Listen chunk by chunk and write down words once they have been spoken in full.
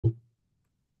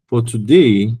For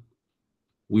today,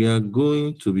 we are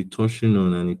going to be touching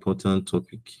on an important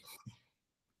topic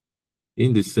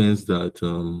in the sense that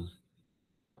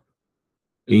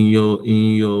in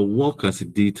your work as a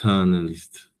data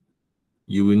analyst,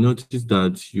 you will notice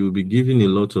that you'll be given a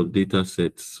lot of data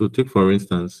sets. So take for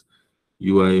instance,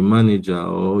 you are a manager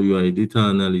or you are a data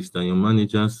analyst and your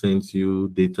manager sends you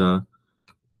data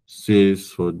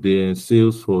sales for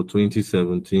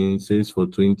 2017, sales for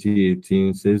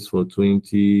 2018, sales for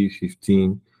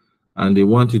 2015, and they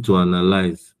want you to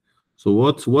analyze. So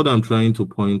what I'm trying to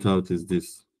point out is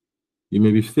this. You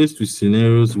may be faced with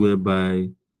scenarios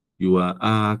whereby you are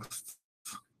asked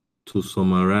to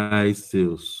summarize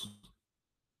sales.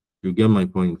 You get my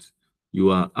point.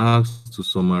 You are asked to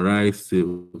summarize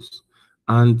sales,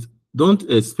 and don't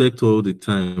expect all the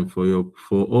time for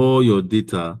all your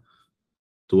data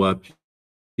to appear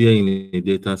in a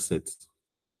data set.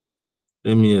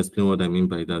 Let me explain what I mean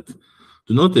by that.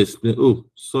 Do not explain. Oh,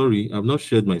 sorry, I've not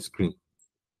shared my screen.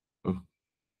 Oh,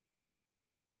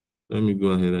 let me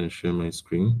go ahead and share my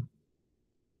screen.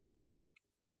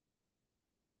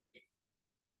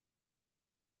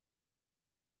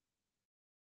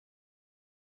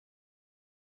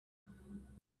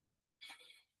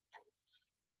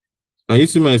 Can you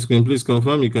see my screen? Please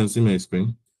confirm you can see my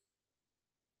screen.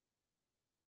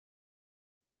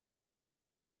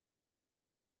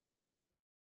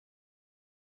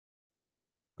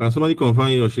 Can somebody confirm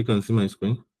he or she can see my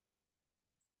screen?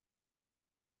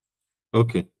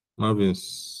 Okay,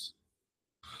 Marvin's.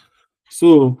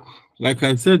 So, like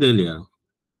I said earlier,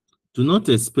 do not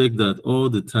expect that all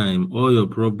the time, all your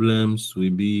problems will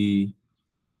be,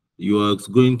 you are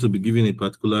going to be given a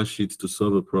particular sheet to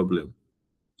solve a problem.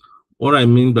 What I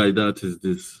mean by that is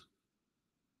this.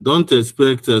 Don't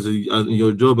expect as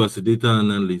your job as a data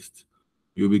analyst,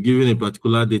 you'll be given a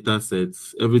particular data set,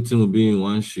 everything will be in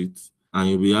one sheet, and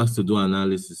you'll be asked to do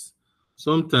analysis.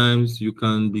 Sometimes you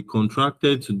can be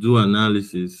contracted to do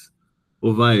analysis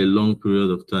over a long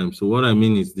period of time. So what I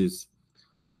mean is this.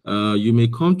 You may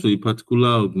come to a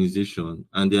particular organization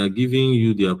and they are giving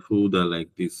you their folder like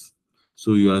this.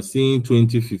 So you are seeing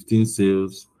 2015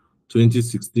 sales,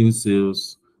 2016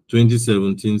 sales,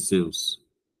 2017 sales.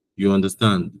 You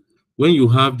understand? When you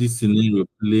have this scenario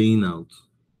playing out,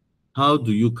 how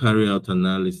do you carry out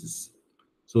analysis?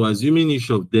 So assuming each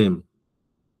of them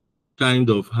kind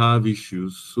of have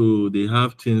issues, so they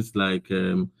have things like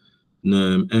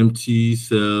empty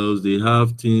cells, they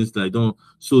have things like don't.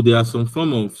 So there are some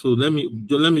form of. So let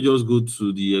me just go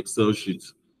to the Excel sheet.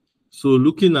 So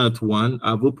looking at one,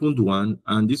 I've opened one,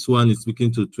 and this one is speaking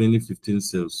to 2015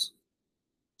 sales.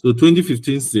 So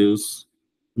 2015 sales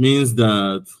means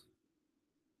that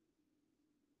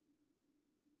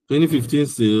 2015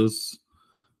 sales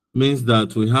means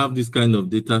that we have this kind of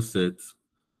data set,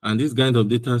 and this kind of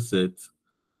data set,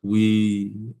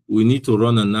 we need to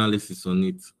run analysis on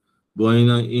it. But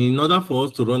in order for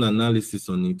us to run analysis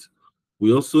on it,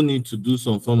 we also need to do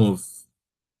some form of,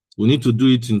 we need to do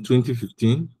it in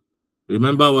 2015.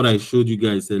 Remember what I showed you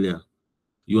guys earlier.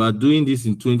 You are doing this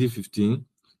in 2015.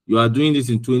 You are doing this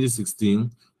in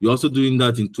 2016. You're also doing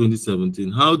that in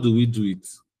 2017. How do we do it?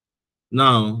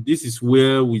 Now, this is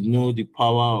where we know the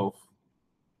power of,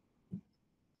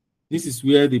 this is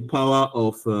where the power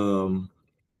of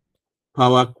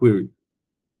Power Query.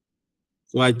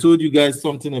 So I told you guys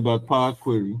something about Power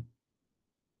Query.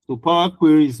 So Power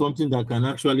Query is something that can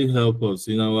actually help us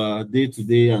in our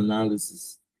day-to-day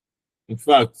analysis. In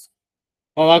fact,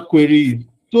 Power Query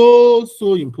is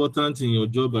so important in your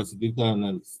job as a data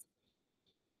analyst.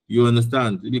 You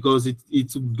understand? Because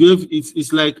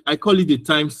it's like, I call it a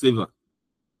time saver.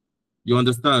 You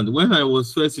understand? When I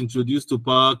was first introduced to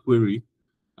Power Query,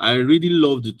 I really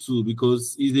loved the tool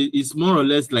because it's more or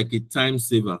less like a time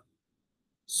saver.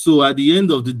 So at the end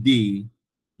of the day,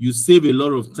 you save a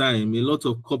lot of time, a lot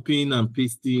of copying and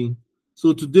pasting.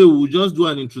 So today we'll just do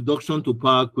an introduction to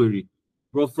Power Query.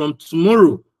 But from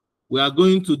tomorrow, we are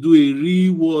going to do a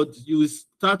reward. You will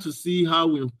start to see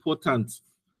how important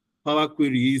Power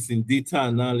Query is in data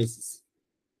analysis.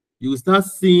 You will start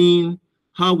seeing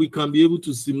how we can be able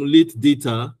to simulate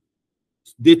data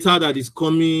that is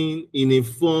coming in a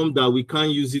form that we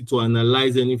can't use it to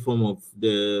analyze any form of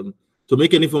to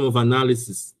make any form of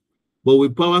analysis. But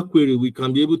with Power Query, we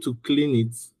can be able to clean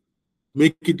it,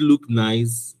 make it look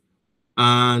nice,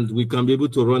 and we can be able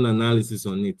to run analysis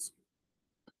on it.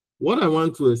 What I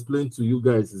want to explain to you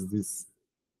guys is this.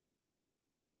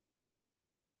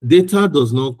 Data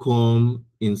does not come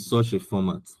in such a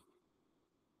format.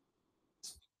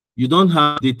 You don't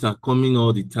have data coming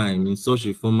all the time in such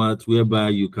a format whereby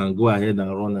you can go ahead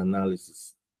and run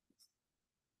analysis.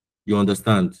 You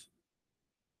understand?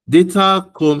 Data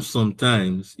comes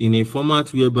sometimes in a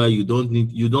format whereby you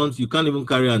can't even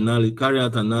carry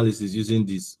out analysis using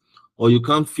this, or you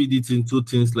can't feed it into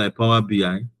things like Power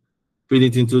BI, feed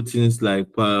it into things like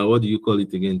what do you call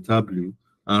it again, Tableau,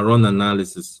 and run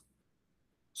analysis.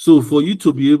 So for you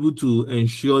to be able to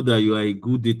ensure that you are a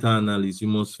good data analyst, you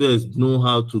must first know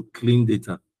how to clean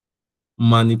data,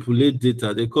 manipulate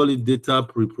data. They call it data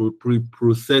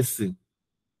pre-processing.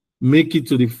 Make it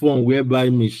to the form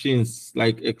whereby machines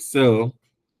like Excel,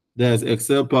 there's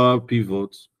Excel Power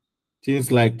Pivot,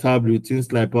 things like Tableau,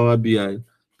 things like Power BI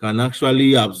can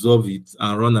actually absorb it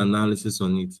and run analysis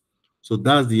on it. So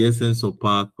that's the essence of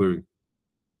Power Query.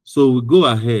 So we go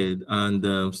ahead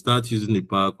and start using the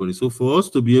Power Query. So for us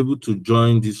to be able to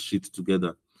join this sheet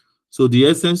together, so the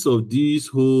essence of this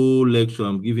whole lecture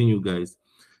I'm giving you guys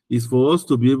is for us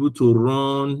to be able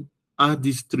to add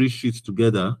these three sheets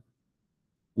together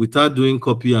without doing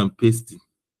copy and pasting.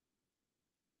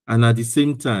 And at the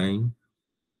same time,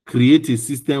 create a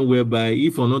system whereby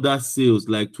if another sales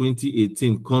like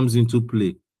 2018 comes into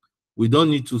play, we don't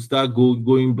need to start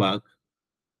going back.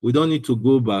 We don't need to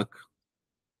go back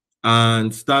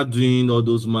and start doing all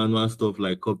those manual stuff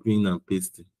like copying and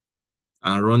pasting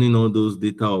and running all those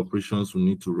data operations we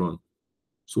need to run.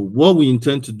 So what we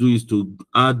intend to do is to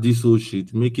add this whole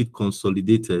sheet, make it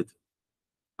consolidated,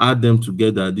 add them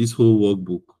together, this whole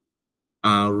workbook,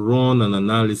 and run an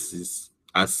analysis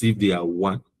as if they are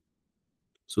one.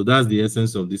 So that's the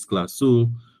essence of this class.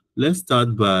 So let's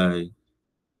start by,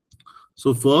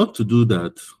 so for us to do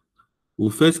that, we'll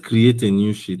first create a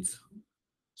new sheet.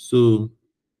 So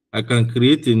I can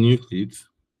create a new sheet.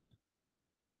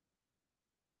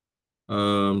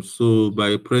 So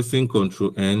by pressing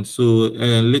Control N. So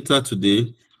later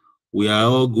today, we are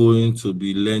all going to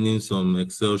be learning some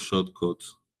Excel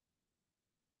shortcuts.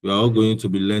 We are all going to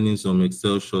be learning some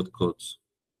Excel shortcuts.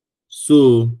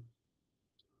 So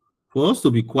for us to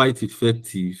be quite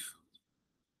effective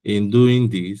in doing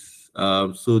this,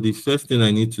 so the first thing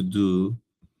I need to do,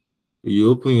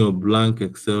 you open your blank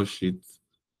Excel sheet,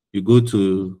 you go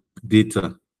to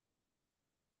data.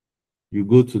 You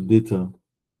go to data.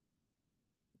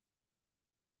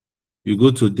 You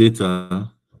go to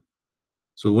data.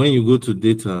 So when you go to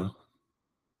data,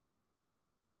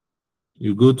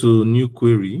 you go to new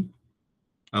query.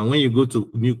 And when you go to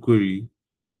new query,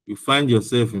 you find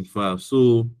yourself in file.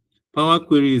 So Power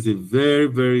Query is a very,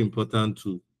 very important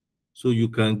tool. So you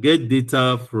can get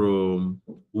data from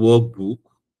workbook.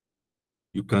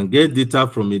 You can get data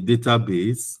from a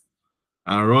database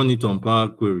and run it on Power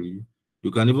Query.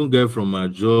 You can even get from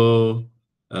Azure,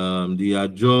 the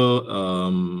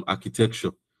Azure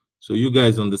architecture. So you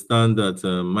guys understand that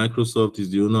Microsoft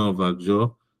is the owner of Azure.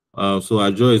 So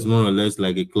Azure is more or less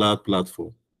like a cloud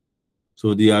platform.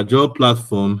 So the Azure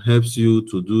platform helps you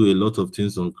to do a lot of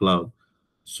things on cloud.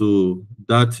 So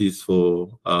that is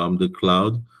for the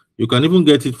cloud. You can even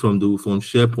get it from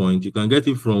SharePoint. You can get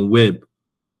it from web.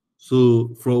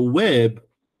 So from web,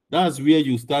 that's where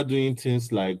you start doing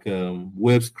things like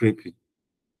web scraping.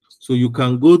 So you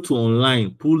can go to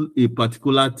online, pull a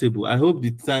particular table. I hope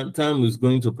the time is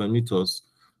going to permit us.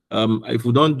 If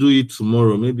we don't do it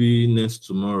tomorrow, maybe next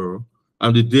tomorrow,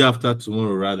 and the day after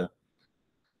tomorrow, rather,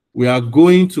 we are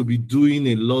going to be doing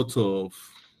a lot of,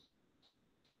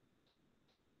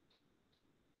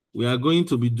 we are going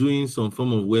to be doing some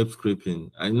form of web scraping.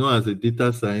 I know as a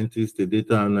data scientist, a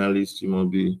data analyst, you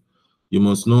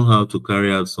must know how to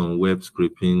carry out some web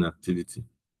scraping activity.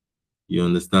 You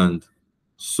understand?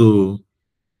 So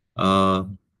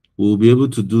we'll be able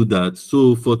to do that.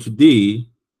 So for today,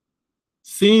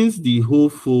 since the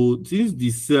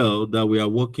cell that we are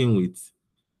working with,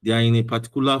 they are in a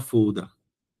particular folder.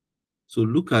 So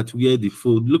look at where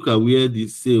the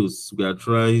sales we are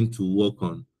trying to work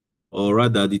on, or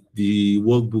rather the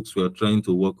workbooks we are trying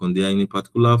to work on, they are in a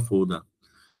particular folder.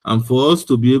 And for us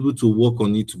to be able to work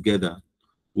on it together,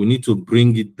 we need to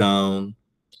bring it down.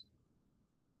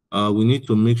 We need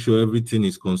to make sure everything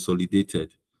is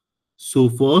consolidated. So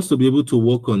for us to be able to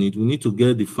work on it, we need to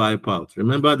get the file path.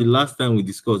 Remember the last time we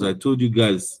discussed, I told you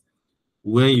guys,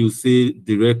 when you say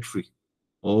directory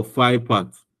or file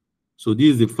path, so this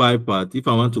is the file path. If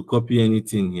I want to copy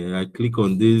anything here, I click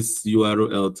on this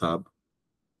URL tab.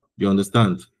 You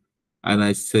understand? And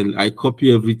I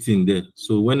copy everything there.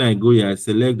 So when I go here, I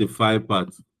select the file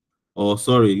path. Or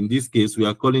sorry, in this case, we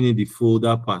are calling it the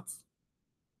folder path.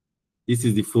 This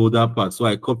is the folder path. So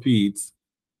I copy it.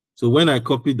 So when I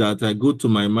copy that, I go to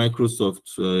my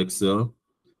Microsoft Excel.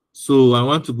 So I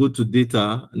want to go to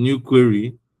data, new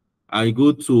query. I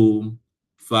go to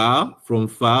file, from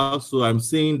file. So I'm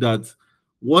saying that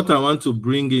what I want to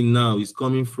bring in now is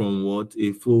coming from what?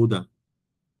 A folder.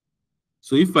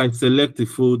 So if I select a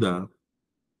folder,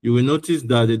 you will notice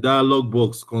that the dialog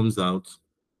box comes out.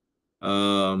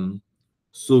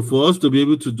 So for us to be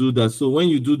able to do that, so when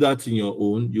you do that in your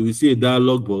own, you will see a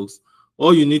dialog box.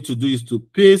 All you need to do is to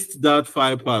paste that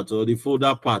file path or the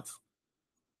folder path.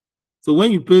 So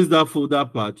when you paste that folder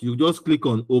path, you just click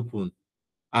on open.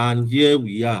 And here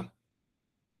we are.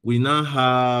 We now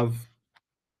have,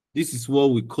 this is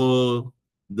what we call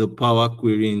the Power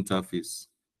Query interface.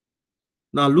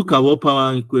 Now look at what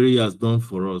Power Query has done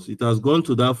for us. It has gone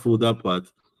to that folder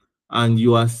path and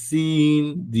you are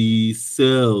seeing the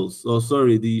cells, or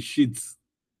sorry, the sheets,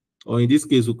 or in this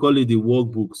case, we call it the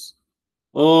workbooks,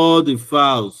 all the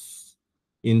files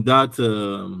in that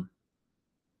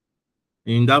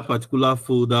particular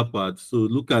folder path. So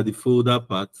look at the folder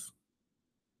path.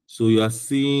 So you are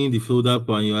seeing the folder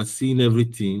path, you are seeing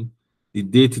everything, the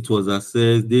date it was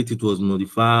accessed, date it was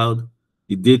modified,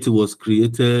 the date it was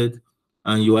created,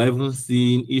 and you are even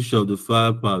seeing each of the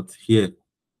file paths here.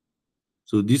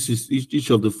 So this is each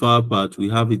of the file paths, we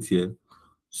have it here.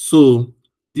 So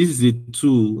this is a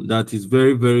tool that is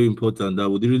very, very important that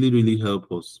would really, really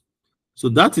help us. So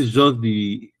that is just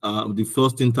the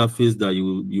first interface that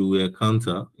you will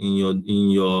encounter in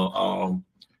your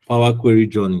Power Query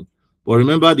journey. But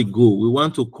remember the goal. We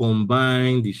want to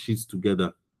combine the sheets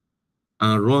together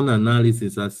and run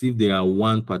analysis as if they are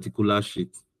one particular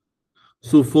sheet.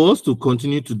 So for us to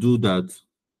continue to do that,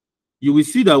 you will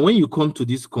see that when you come to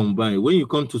this combine, when you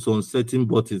come to some certain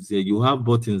buttons here, you have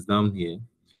buttons down here.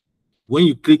 When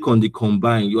you click on the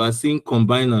combine, you are seeing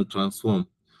combine and transform.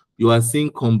 You are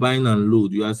seeing combine and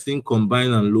load. You are seeing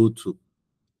combine and load too.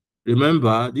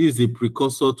 Remember, this is a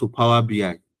precursor to Power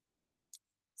BI.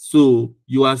 So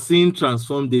you are seeing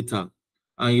transform data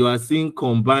and you are seeing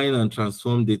combine and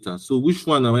transform data. So which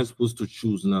one am I supposed to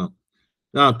choose now?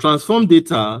 Now, transform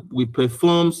data, we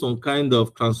perform some kind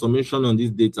of transformation on this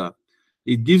data.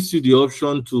 It gives you the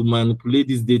option to manipulate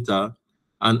this data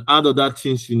and add other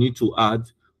things you need to add,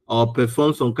 or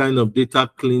perform some kind of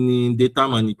data cleaning, data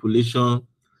manipulation.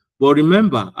 But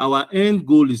remember, our end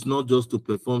goal is not just to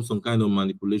perform some kind of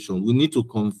manipulation. We need to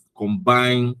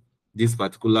combine this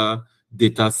particular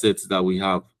data sets that we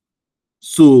have.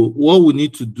 So what we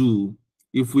need to do,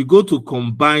 if we go to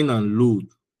combine and load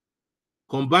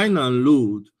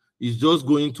is just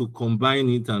going to combine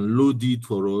it and load it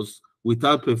for us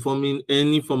without performing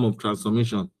any form of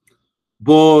transformation.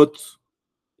 But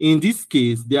in this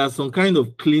case, there are some kind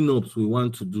of cleanups we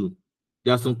want to do.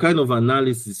 There are some kind of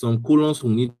analysis, some columns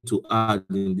we need to add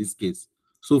in this case.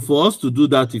 So for us to do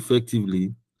that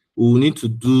effectively, we will need to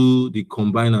do the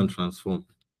combine and transform.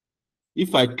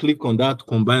 If I click on that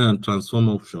combine and transform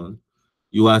option,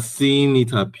 you are seeing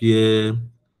it appear.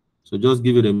 So just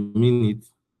give it a minute.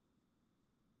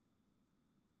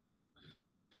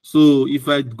 So if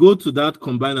I go to that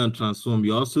combine and transform,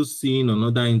 you're also seeing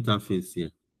another interface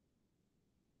here.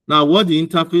 Now, what the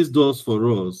interface does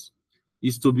for us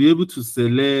is to be able to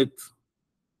select.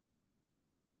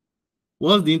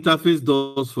 What the interface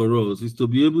does for us is to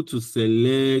be able to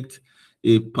select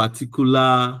a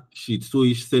particular sheet. So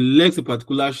it selects a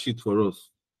particular sheet for us.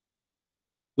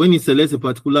 When it selects a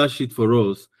particular sheet for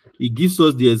us, it gives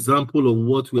us the example of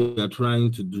what we are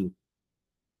trying to do.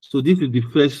 So this is the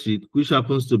first sheet, which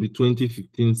happens to be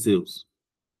 2015 sales.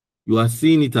 You are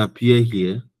seeing it appear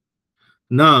here.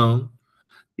 Now,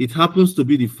 it happens to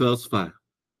be the first file.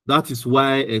 That is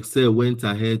why Excel went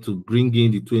ahead to bring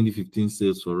in the 2015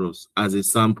 sales for us as a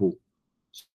sample.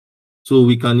 So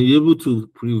we can be able to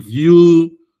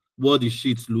preview what the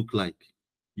sheets look like.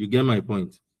 You get my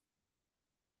point?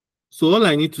 So all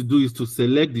I need to do is to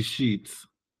select the sheet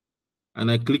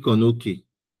and I click on OK.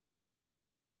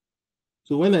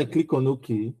 So when I click on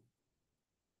OK,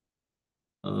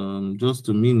 just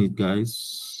a minute,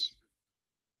 guys.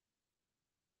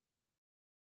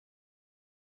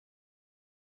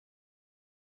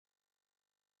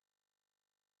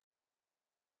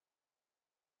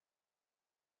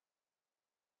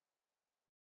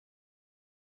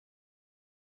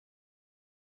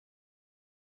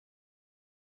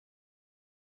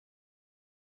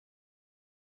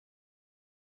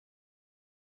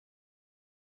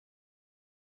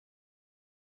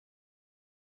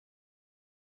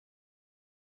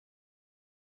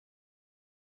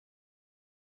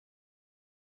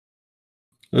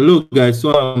 Hello, guys.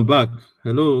 So I'm back.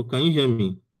 Hello, can you hear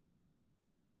me?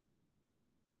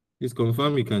 Please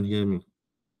confirm you can hear me.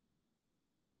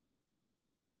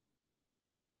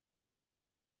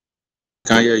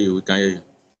 Can hear you. We can hear you.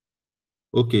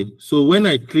 Okay, so when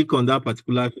I click on that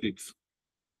particular sheet,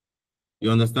 you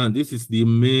understand, this is the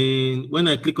main. When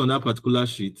I click on that particular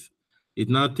sheet, it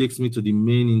now takes me to the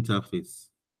main interface.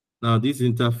 Now, this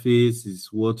interface is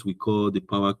what we call the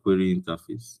Power Query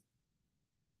interface.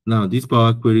 Now, this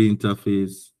Power Query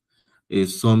interface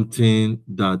is something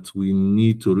that we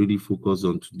need to really focus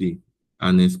on today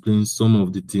and explain some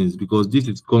of the things, because this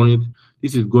is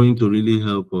going to really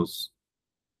help us.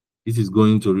 This is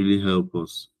going to really help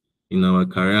us in our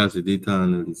career as a data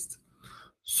analyst.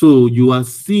 So you are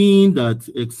seeing that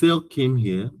Excel came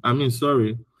here.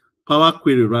 Power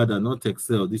Query rather, not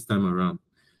Excel this time around.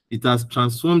 It has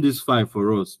transformed this file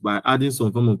for us by adding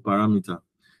some form of parameter.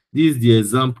 This is the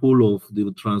example of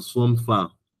the transformed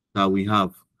file that we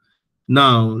have.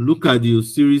 Now, look at the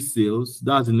series sales.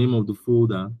 That's the name of the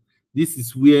folder. This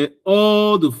is where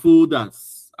all the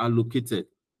folders are located.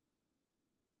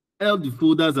 All the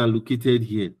folders are located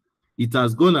here. It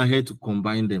has gone ahead to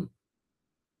combine them.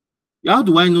 How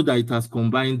do I know that it has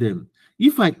combined them?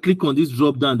 If I click on this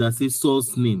drop down that says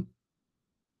source name,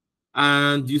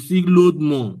 and you see load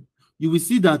more, you will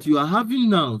see that you are having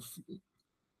now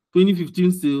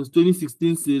 2015 sales,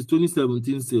 2016 sales,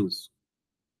 2017 sales.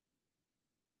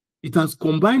 It has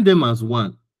combined them as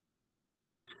one.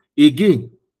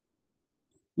 Again,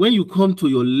 when you come to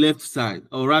your left side,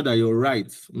 or rather your right,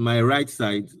 my right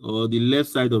side, or the left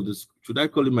side of the, should I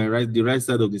call it my right, the right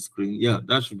side of the screen? Yeah,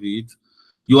 that should be it.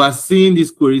 You are seeing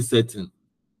this query setting.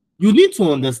 You need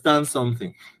to understand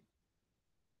something.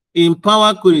 In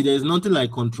Power Query, there is nothing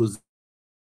like Control Z.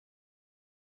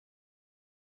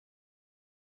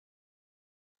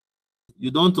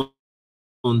 You don't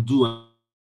undo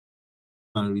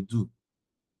and redo.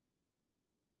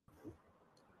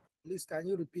 Please, can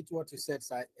you repeat what you said,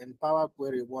 sir? In Power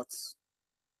Query, what's...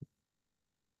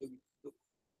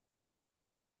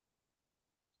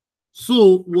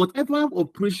 So whatever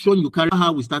operation you carry,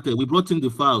 how we started, we brought in the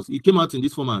files. It came out in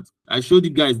this format. I showed you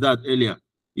guys that earlier.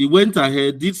 It went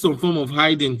ahead, did some form of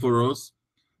hiding for us,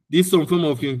 did some form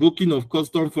of invoking of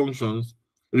custom functions,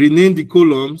 rename the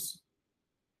columns,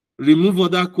 remove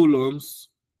other columns,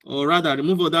 or rather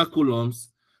remove other columns.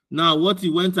 Now what it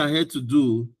went ahead to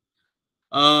do,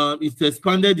 it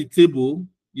expanded the table.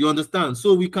 You understand?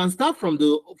 So we can start from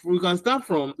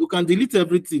we can delete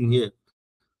everything here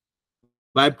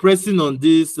by pressing on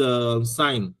this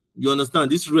sign. You understand?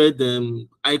 This red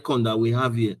icon that we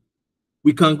have here.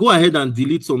 We can go ahead and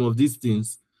delete some of these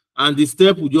things, and the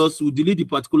step will delete the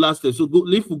particular step. So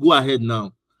if we go ahead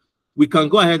now, we can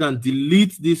go ahead and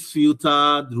delete these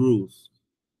filtered rows.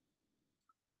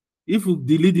 If we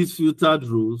delete these filtered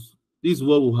rows, this is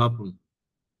what will happen.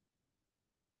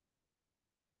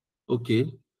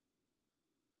 Okay.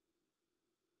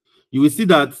 You will see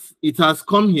that it has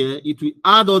come here. It will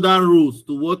add other rows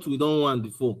to what we don't want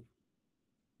before.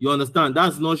 You understand?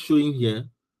 That's not showing here.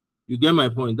 You get my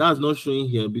point? That's not showing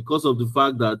here because of the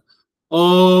fact that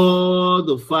all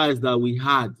the files that we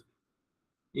had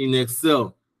in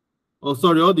Excel, all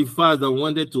the files that we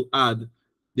wanted to add,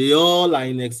 they all are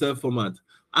in Excel format.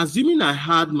 Assuming I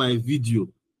had my video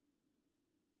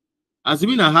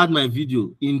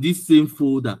in this same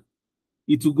folder,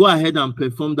 it will go ahead and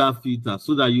perform that filter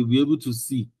so that you'll be able to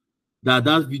see that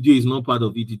that video is not part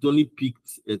of it. It only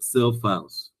picked Excel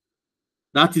files.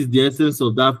 That is the essence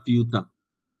of that filter.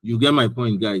 You get my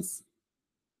point, guys?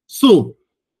 So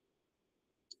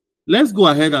let's go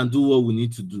ahead and do what we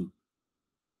need to do.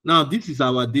 Now, this is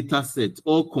our data set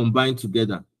all combined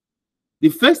together. The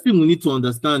first thing we need to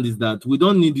understand is that we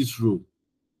don't need this row.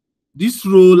 This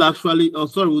row actually,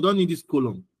 we don't need this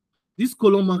column. This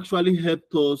column actually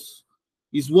helped us,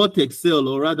 is what Excel,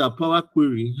 or rather Power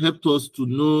Query, helped us to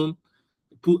know,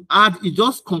 to add. It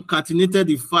just concatenated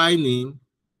the file name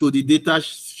to the data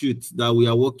sheet that we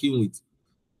are working with.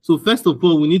 So first of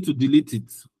all, we need to delete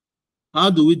it.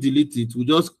 How do we delete it? We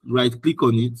just right-click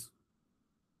on it,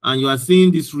 and you are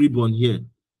seeing this ribbon here.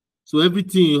 So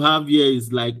everything you have here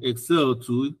is like Excel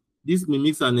tool. This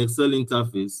mimics an Excel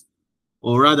interface,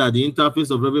 or rather the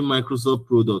interface of every Microsoft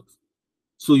product.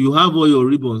 So you have all your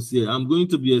ribbons here. I'm going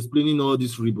to be explaining all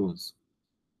these ribbons.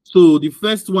 So the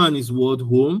first one is Word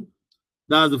Home.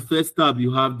 That's the first tab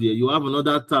you have there. You have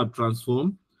another tab,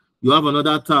 Transform. You have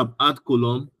another tab, Add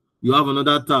Column. You have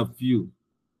another tab, View.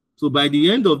 So by the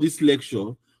end of this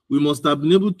lecture, we must have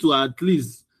been able to at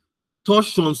least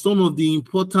touch on some of the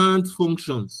important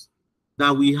functions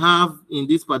that we have in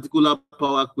this particular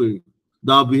Power Query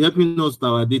that will be helping us with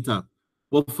our data.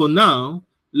 But for now,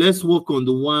 let's work on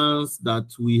the ones that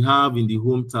we have in the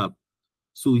Home tab.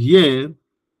 So here,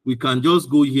 we can just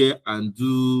go here and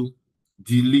do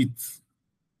delete.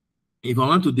 If I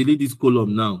want to delete this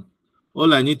column now,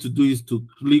 all I need to do is to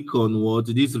click on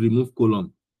this remove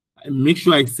column. Make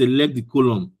sure I select the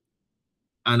column,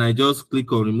 and I just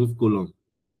click on remove column.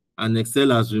 And Excel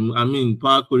has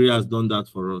Power Query has done that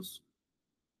for us.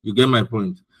 You get my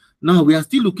point? Now we are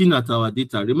still looking at our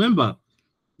data. Remember,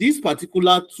 this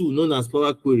particular tool known as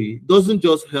Power Query doesn't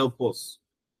just help us.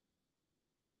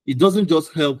 It doesn't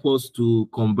just help us to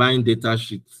combine data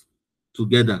sheets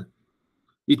together.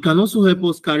 It can also help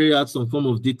us carry out some form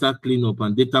of data cleanup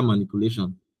and data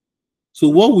manipulation. So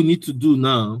what we need to do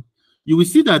now, you will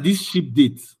see that this ship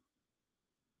date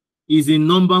is in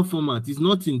number format, it's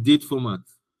not in date format.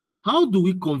 How do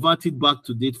we convert it back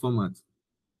to date format?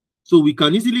 So we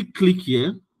can easily click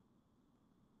here,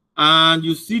 and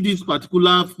you see this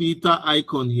particular filter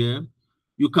icon here.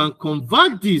 You can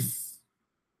convert this,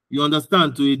 you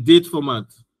understand, to a date format.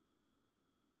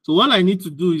 So what I need to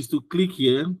do is to click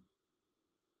here,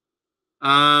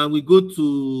 and we go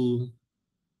to,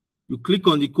 you click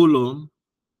on the column,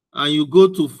 and you go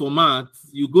to format,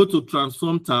 you go to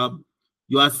transform tab.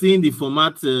 You are seeing the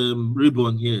format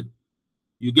ribbon here.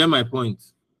 You get my point?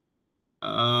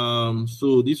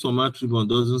 So this format ribbon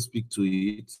doesn't speak to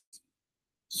it.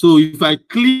 So if I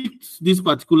click this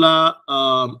particular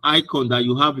icon that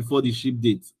you have before the ship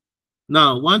date,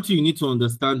 now one thing you need to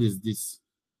understand is this.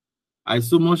 I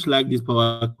so much like this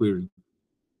Power Query,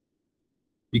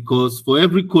 because for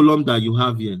every column that you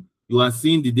have here, you are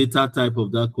seeing the data type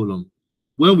of that column.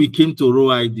 When we came to row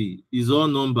ID, it's all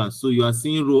numbers. So you are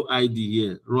seeing row ID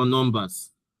here, row numbers.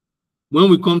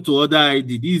 When we come to other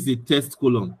ID, this is a test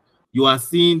column. You are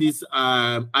seeing this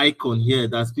icon here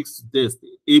that speaks to test,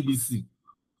 ABC.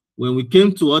 When we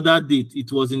came to other date,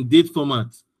 it was in date format.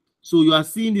 So you are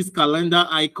seeing this calendar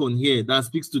icon here that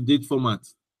speaks to date format.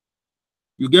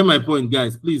 You get my point,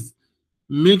 guys? Please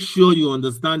make sure you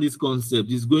understand this concept.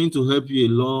 It's going to help you a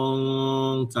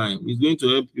long time. It's going to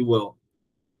help you well.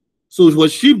 So for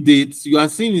ship dates, you are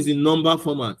seeing is in number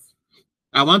format.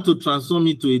 I want to transform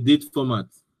it to a date format.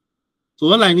 So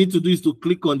all I need to do is to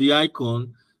click on the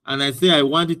icon, and I say I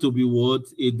want it to be what?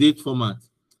 A date format.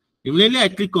 Immediately I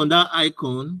click on that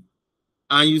icon,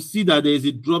 and you see that there is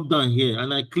a drop down here,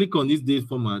 and I click on this date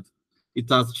format. It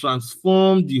has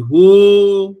transformed the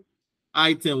whole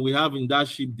item we have in that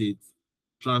ship date,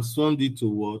 transformed it to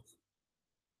what?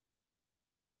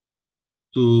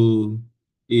 To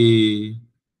a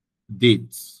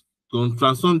date.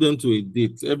 Transform them to a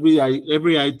date.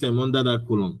 Every item under that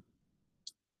column.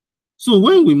 So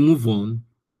when we move on,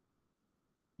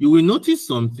 you will notice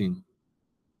something.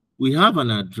 We have an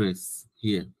address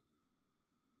here.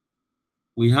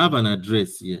 We have an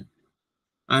address here.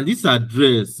 And this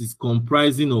address is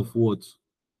comprising of what?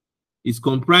 It's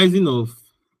comprising of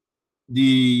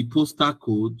the postal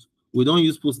code. We don't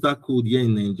use postal code here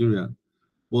in Nigeria,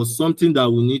 but something that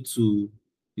we need to,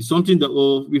 is something that,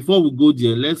 oh, before we go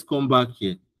there, let's come back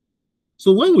here.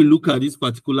 So when we look at this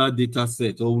particular data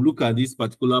set, or we look at this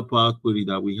particular Power Query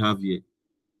that we have here,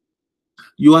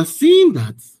 you are seeing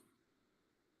that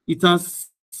it has,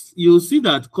 you'll see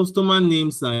that customer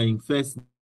names are in first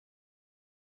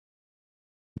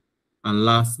and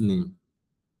last name.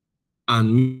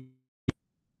 And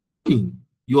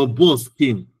your boss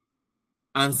came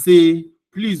and say,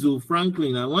 please, oh,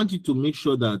 Franklin, I want you to make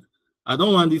sure that I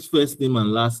don't want this first name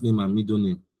and last name and middle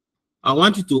name. I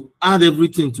want you to add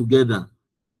everything together.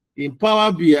 In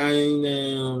Power BI and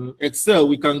in Excel,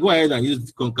 we can go ahead and use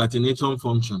the concatenation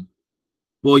function.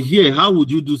 But here, how would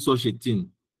you do such a thing?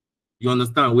 You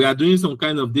understand? We are doing some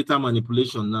kind of data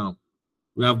manipulation now.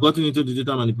 We have gotten into the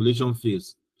data manipulation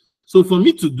phase. So for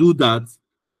me to do that,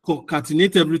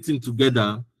 concatenate everything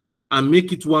together and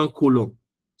make it one column,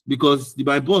 because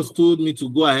my boss told me to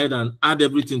go ahead and add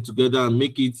everything together and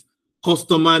make it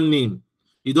customer name.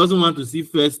 He doesn't want to see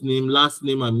first name, last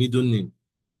name, and middle name.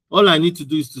 All I need to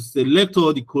do is to select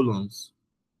all the columns,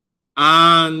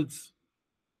 and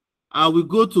I will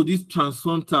go to this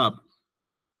transform tab.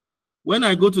 When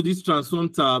I go to this transform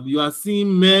tab, you are seeing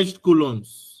merged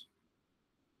columns.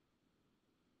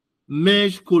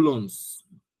 Merged columns.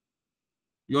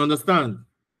 You understand?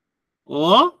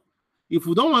 Or if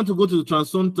we don't want to go to the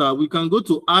transform tab, we can go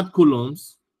to add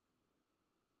columns.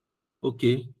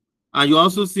 Okay. And you're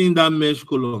also seeing that merged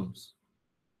columns.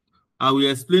 I will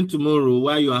explain tomorrow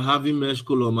why you are having merged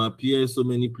column appear in so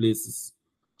many places.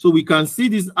 So we can see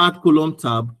this add column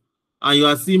tab, and you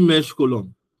are seeing merged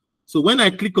column. So when I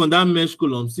click on that merged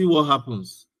column, see what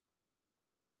happens.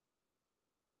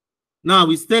 Now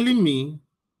it's telling me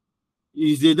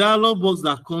is a dialog box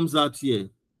that comes out here,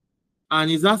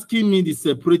 and it's asking me the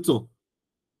separator.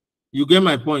 You get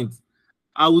my point?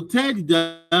 I will tell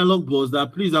the dialog box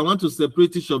that please, I want to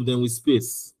separate each of them with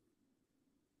space.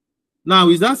 Now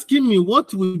it's asking me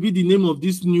what will be the name of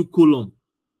this new column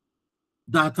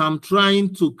that I'm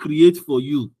trying to create for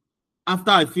you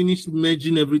after I finish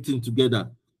merging everything together.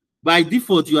 By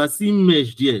default, you are seeing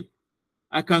merged here.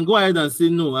 I can go ahead and say,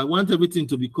 no, I want everything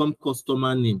to become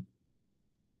customer name.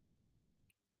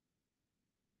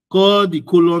 Call the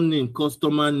column name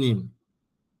customer name.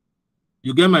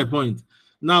 You get my point?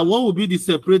 Now, what will be the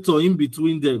separator in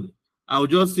between them? I'll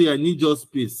just say I need just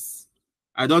space.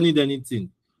 I don't need anything.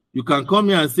 You can come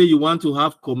here and say you want to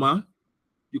have comma.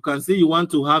 You can say you want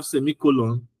to have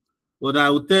semicolon. But I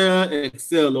will tell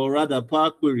Excel, or rather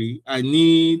Power Query, I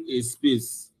need a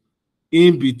space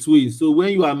in between. So when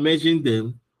you are measuring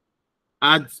them,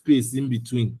 add space in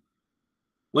between.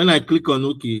 When I click on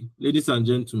OK, ladies and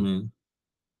gentlemen,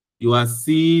 you are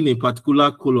seeing a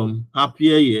particular column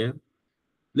appear here.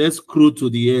 Let's scroll to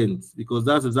the end because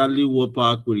that's exactly what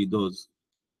Power Query does.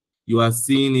 You are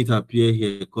seeing it appear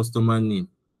here, customer name.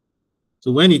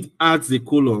 So when it adds a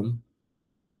column,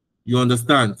 you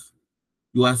understand,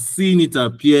 you are seeing it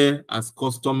appear as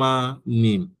customer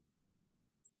name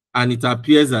and it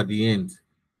appears at the end.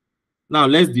 Now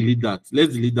let's delete that.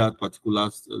 Let's delete that particular,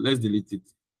 let's delete it.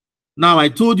 Now I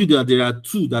told you that there are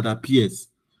two that appears.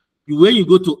 When you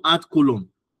go to add column,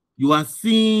 you are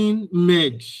seeing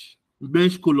merge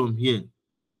column here.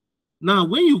 Now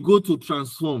when you go to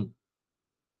transform,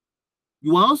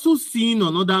 you are also seeing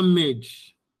another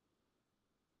merge.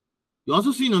 You're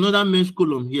also seeing another merge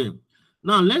column here.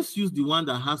 Now let's use the one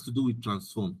that has to do with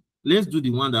transform. Let's do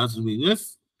the one that has to do with,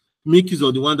 let's make use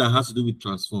of the one that has to do with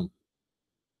transform.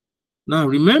 Now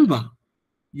remember,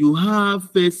 you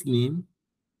have first name,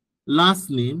 last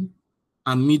name,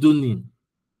 and middle name.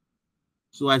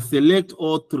 So I select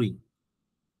all three.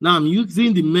 Now I'm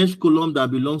using the mesh column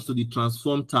that belongs to the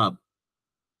transform tab.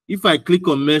 If I click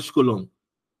on mesh column,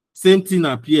 same thing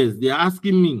appears. They're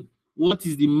asking me, what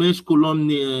is the mesh column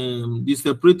name, the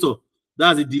separator?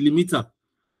 That's a delimiter.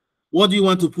 What do you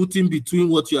want to put in between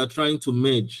what you are trying to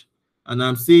merge? And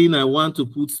I'm saying I want to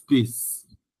put space.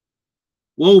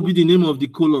 What will be the name of the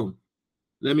column?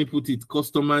 Let me put it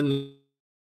customer name.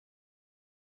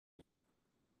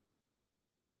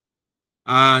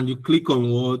 And you click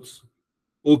on what?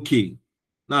 Okay.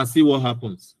 Now see what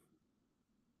happens.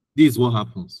 This is what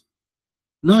happens.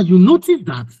 Now you notice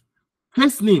that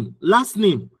first name, last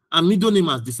name, and middle name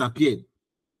has disappeared.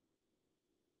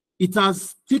 It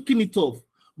has taken it off.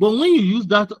 But when you use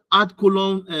that add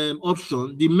column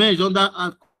option, the merge under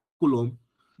add column,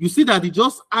 you see that it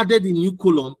just added a new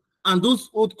column and those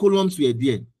old columns were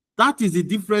there. That is the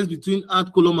difference between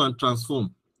add column and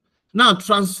transform. Now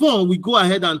transform, we go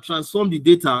ahead and transform the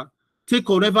data, take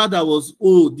whatever that was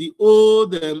old, the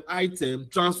old item,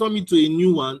 transform it to a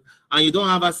new one, and you don't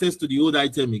have access to the old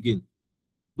item again.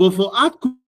 But for add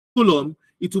column,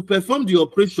 it will perform the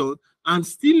operation and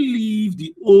still leave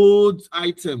the old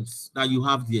items that you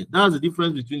have there. That's the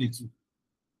difference between the two.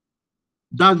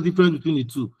 That's the difference between the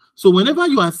two. So whenever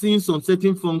you are seeing some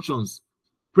certain functions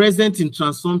present in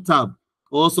transform tab,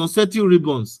 or some certain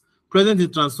ribbons present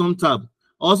in transform tab,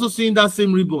 also seeing that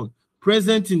same ribbon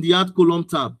present in the add column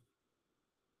tab,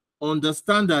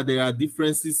 understand that there are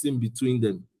differences in between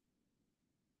them.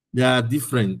 They are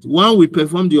different. One will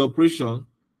perform the operation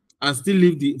and still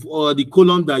leave the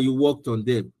column that you worked on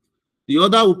them. The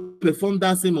other will perform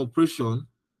that same operation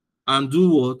and do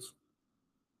what?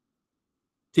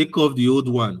 Take off the old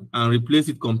one and replace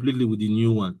it completely with the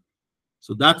new one.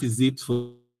 So that is it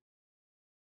for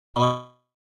our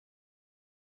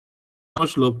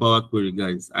much love Power Query,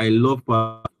 guys. I love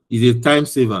Power. It's a time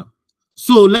saver.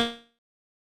 So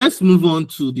let's move on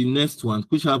to the next one,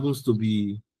 which happens to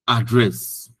be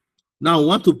address. Now I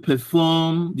want to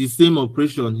perform the same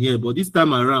operation here, but this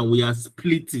time around we are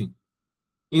splitting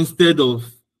instead of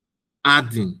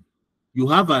adding. You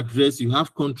have address, you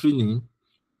have country name,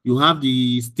 you have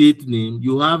the state name,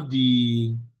 you have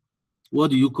the, what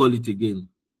do you call it again?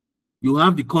 You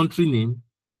have the country name,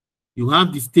 you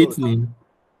have the state name,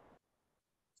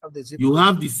 you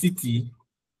have the city,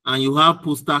 and you have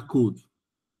postal code.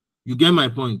 You get my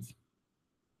point?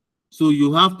 So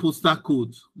you have postal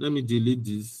code. Let me delete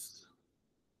this.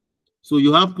 So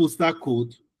you have postal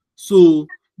code. So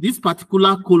this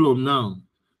particular column now,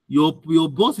 your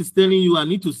boss is telling you, I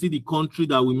need to see the country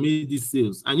that we made these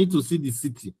sales. I need to see the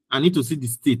city. I need to see the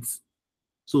state.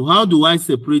 So how do I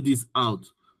separate this out?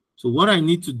 So what I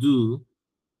need to do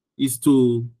is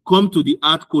to come to the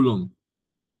add column.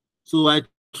 So I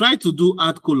try to do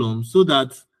add column so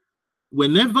that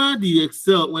whenever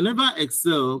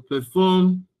Excel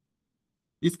perform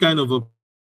this kind of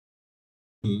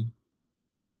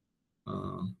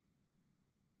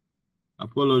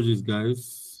apologies,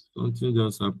 guys. Something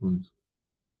just happened.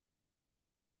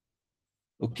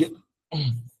 Okay.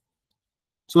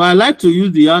 So I like to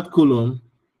use the add column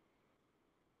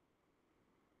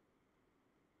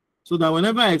So that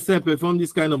whenever Excel perform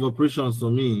this kind of operations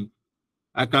for me,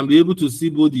 I can be able to see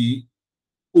both the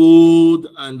old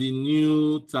and the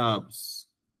new tabs.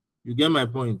 You get my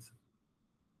point?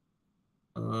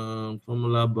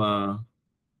 Formula bar.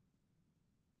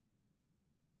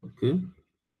 Okay.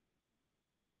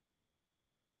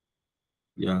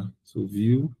 Yeah. So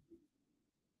view.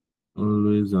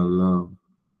 Always allow.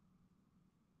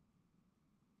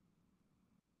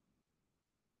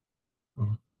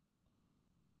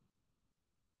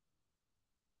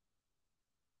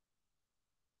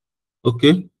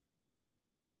 Okay.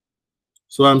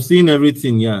 So I'm seeing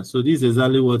everything. Yeah. So this is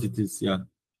exactly what it is. Yeah.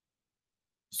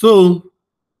 So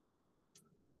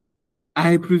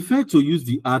I prefer to use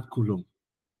the add column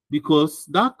because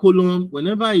that column,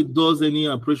 whenever it does any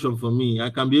operation for me, I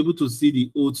can be able to see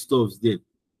the old stuffs there.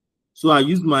 So I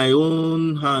use my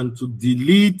own hand to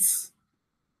delete,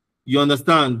 you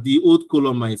understand, the old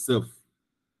column myself.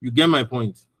 You get my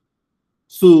point?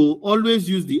 So always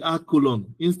use the add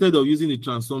column instead of using the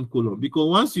transform column, because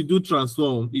once you do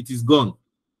transform, it is gone.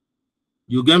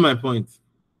 You get my point?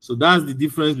 So that's the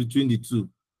difference between the two.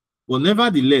 But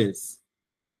nevertheless,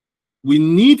 we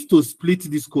need to split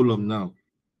this column now.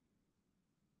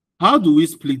 How do we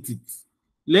split it?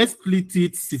 Let's split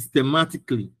it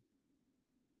systematically.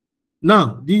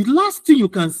 Now, the last thing you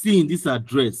can see in this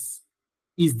address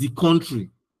is the country.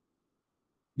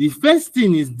 The first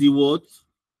thing is the what?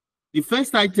 The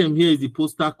first item here is the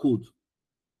postal code.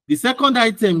 The second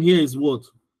item here is what?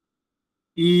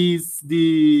 Is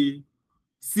the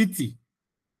city.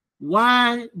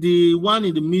 Why the one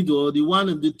in the middle,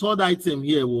 the third item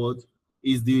here, what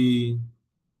is the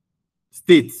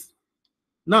state?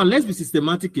 Now, let's be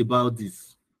systematic about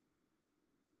this.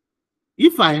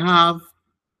 If I have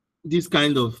this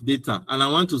kind of data and I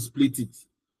want to split it,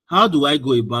 how do I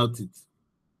go about it?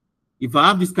 If I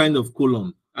have this kind of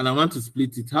column and I want to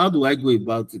split it, how do I go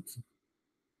about it?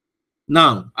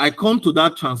 Now, I come to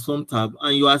that transform tab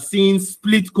and you are seeing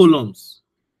split columns.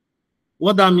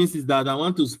 What that means is that I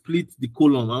want to split the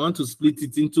column. I want to split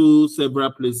it into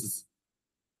several places.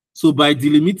 So by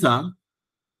delimiter,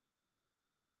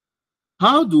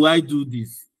 how do I do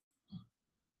this?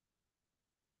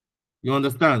 You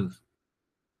understand?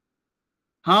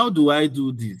 How do I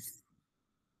do this?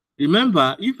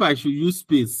 Remember, if I should use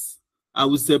space, I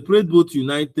will separate both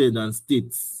United and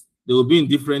States. They will be in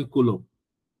different color.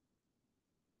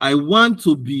 I want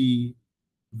to be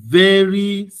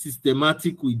very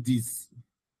systematic with this.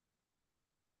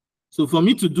 So for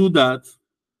me to do that,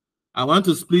 I want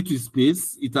to split with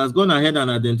space. It has gone ahead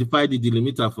and identified the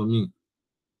delimiter for me.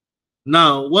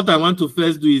 Now, what I want to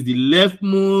first do is the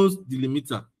leftmost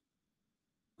delimiter,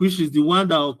 which is the one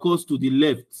that occurs to the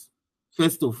left,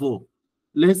 first of all.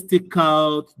 Let's take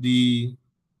out the,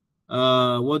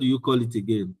 what do you call it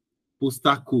again?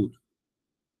 Postal code.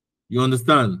 You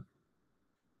understand?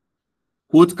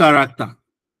 Code character.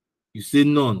 You say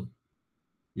none.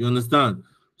 You understand?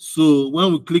 So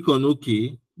when we click on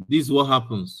OK, this is what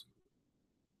happens.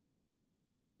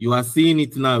 You are seeing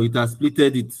it now. It has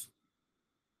splitted it.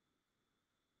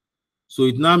 So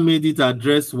it now made it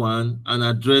address 1 and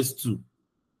address 2.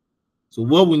 So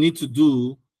what we need to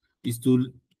do is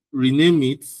to rename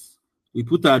it. We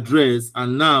put address,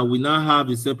 and now we now have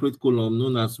a separate column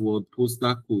known as what?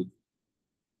 Postal code.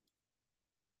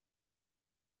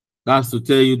 That's to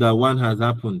tell you that one has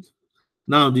happened.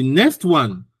 Now the next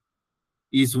one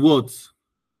is what?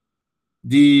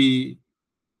 The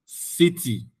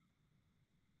city.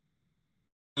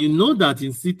 You know that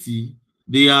in city,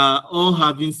 they are all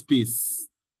having space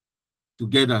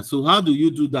together. So how do you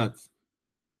do that?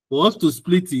 For us to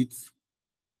split it,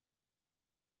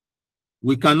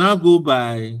 we can now go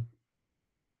by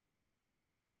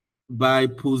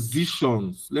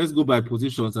positions. Let's go by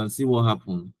positions and see what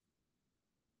happens.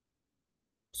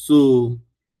 So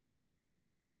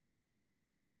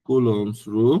columns,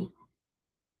 row,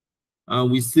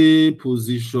 and we say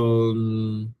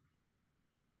position.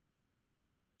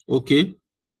 Okay,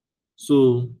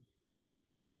 so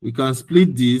we can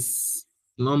split this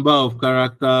number of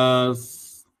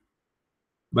characters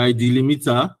by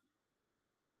delimiter.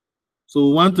 So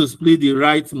we want to split the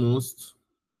rightmost.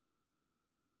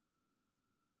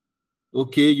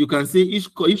 Okay, you can say each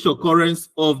occurrence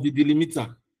of the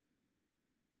delimiter.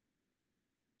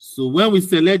 So when we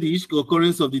select the each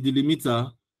occurrence of the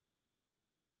delimiter,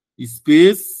 the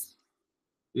space,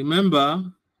 remember,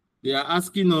 they are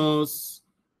asking us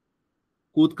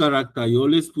code character. You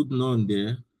always put none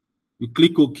there. You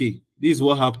click OK. This is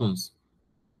what happens.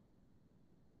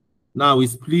 Now we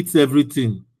split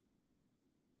everything.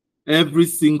 Every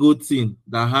single thing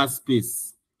that has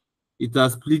space It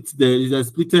has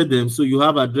splitted them. So you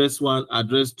have address 1,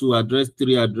 address 2, address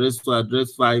 3, address 4,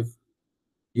 address 5.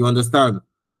 You understand?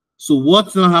 So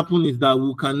what's now happen is that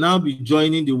we can now be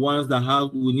joining the ones that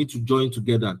we need to join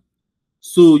together.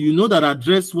 So you know that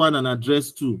address 1 and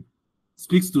address 2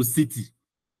 speaks to city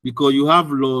because you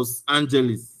have Los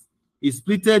Angeles. It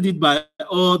splitted it by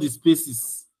all the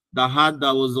spaces that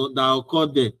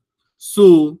occurred there.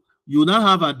 So you now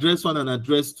have address 1 and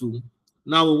address 2.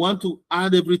 Now we want to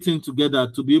add everything together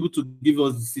to be able to give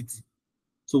us the city.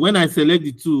 So when I select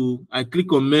the 2, I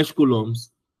click on mesh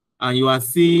columns, and you are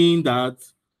seeing that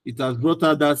it has brought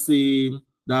out that same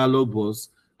dialog box.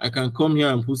 I can come here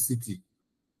and put city.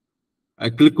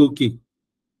 I click OK.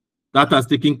 That has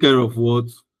taken care of what?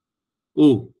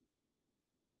 Oh,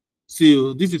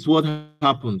 so this is what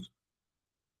happened.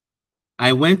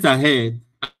 I went ahead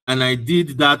and I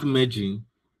did that merging,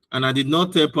 and I did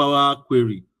not tell Power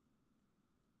Query,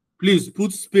 please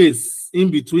put space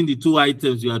in between the 2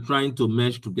 items you are trying to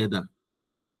merge together.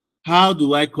 How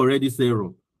do I correct this error?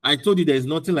 I told you there is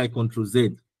nothing like Control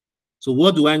Z. So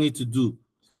what do I need to do?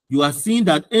 You are seeing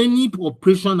that any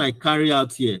operation I carry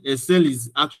out here, Excel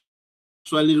is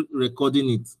actually recording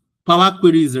it. Power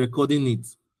Query is recording it.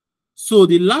 So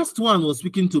the last one was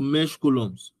speaking to mesh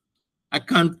columns. I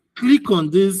can click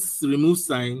on this remove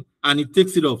sign and it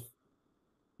takes it off.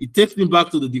 It takes me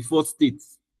back to the default state.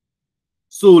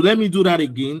 So let me do that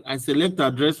again. I select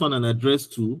address 1 and address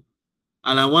 2,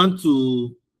 and I want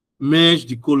to merge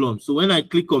the column. So when I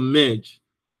click on merge,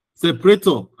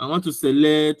 separator, I want to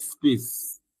select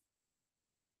space.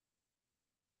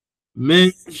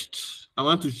 Merged, I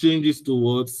want to change this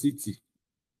towards city.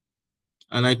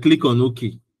 And I click on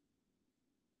OK.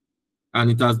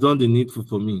 And it has done the needful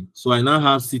for me. So I now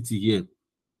have city here.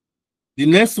 The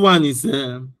next one is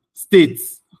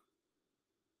states.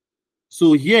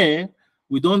 So here,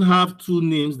 we don't have 2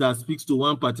 names that speaks to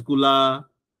one particular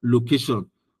location.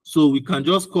 So we can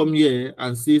just come here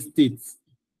and say states.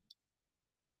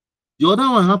 The other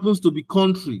one happens to be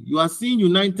country. You are seeing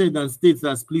United and States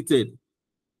are splitted.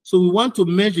 So we want to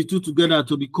merge the 2 together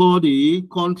to be called a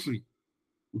country.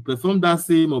 We perform that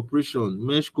same operation,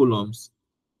 mesh columns,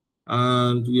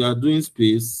 and we are doing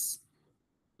space,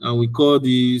 and we call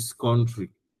this country.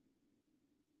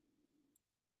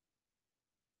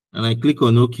 And I click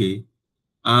on OK.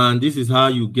 And this is how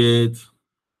you get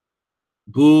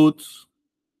both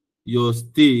your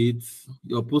state,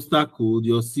 your postal code,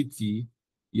 your city,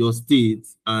 your state,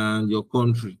 and your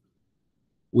country.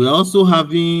 We're also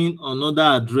having another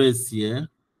address here.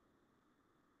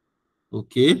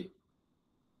 Okay.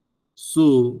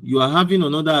 So you are having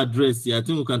another address here. I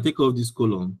think we can take off this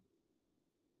column.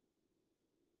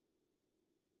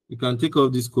 You can take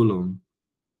off this column.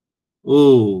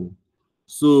 Oh,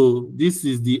 so this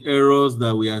is the errors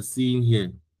that we are seeing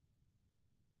here.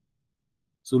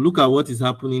 So look at what is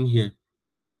happening here.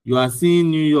 You are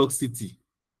seeing New York City.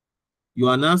 You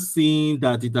are now seeing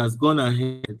that it has gone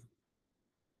ahead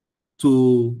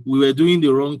to, we were doing the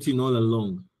wrong thing all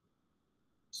along.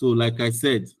 So like I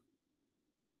said,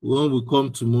 when we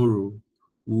come tomorrow,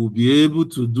 we'll be able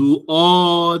to do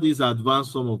all these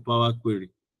advanced form of Power Query.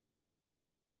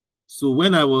 So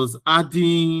when I was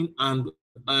adding and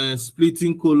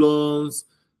splitting columns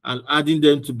and adding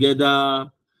them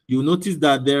together, you notice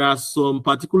that there are some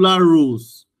particular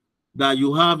rows that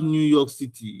you have New York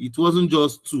City. It wasn't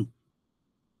just 2.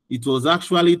 It was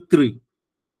actually 3.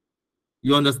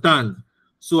 You understand?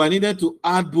 So I needed to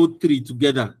add both 3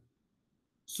 together.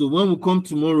 So when we come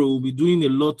tomorrow, we'll be doing a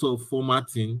lot of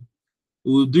formatting.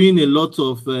 We're doing a lot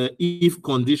of if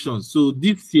conditions. So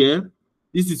this year,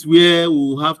 this is where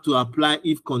we'll have to apply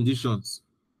if conditions.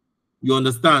 You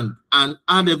understand? And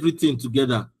add everything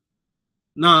together.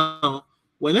 Now,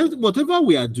 whatever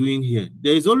we are doing here,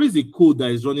 there is always a code that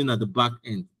is running at the back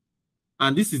end.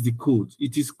 And this is the code.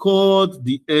 It is called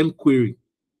the M query.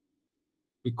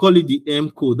 We call it the M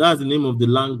code. That's the name of the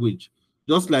language.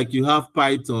 Just like you have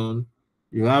Python,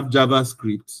 you have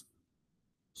JavaScript.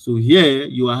 So here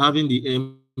you are having the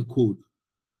M code.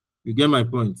 You get my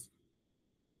point?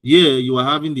 Here you are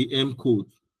having the M code.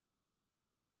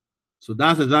 So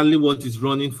that's exactly what is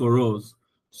running for us.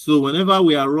 So whenever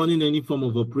we are running any form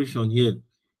of operation here,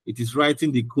 it is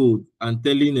writing the code and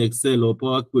telling Excel or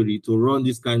Power Query to run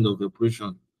this kind of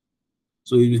operation.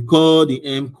 So it is called the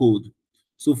M code.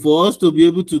 So for us to be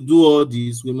able to do all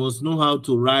this, we must know how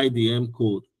to write the M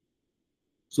code.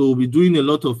 So we'll be doing a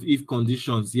lot of if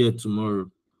conditions here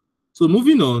tomorrow. So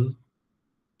moving on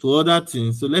to other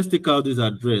things. So let's take out this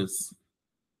address.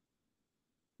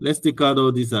 Let's take out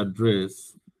all this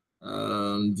address.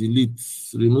 Delete,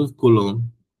 remove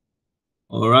column.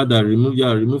 or rather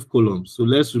remove columns. So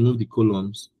let's remove the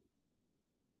columns.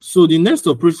 So the next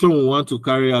operation we want to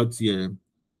carry out here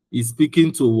is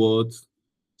speaking towards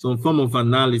some form of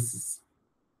analysis.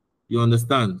 You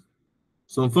understand?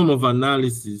 Some form of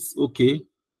analysis. Okay,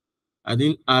 I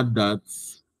didn't add that.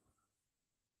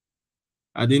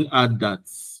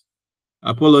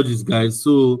 Apologies, guys.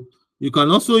 So you can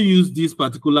also use this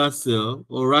particular cell,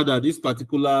 or rather this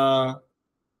particular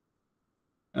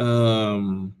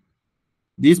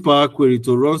this Power Query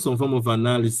to run some form of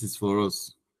analysis for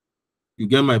us. You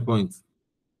get my point?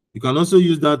 You can also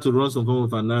use that to run some form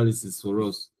of analysis for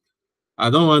us. I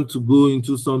don't want to go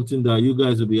into something that you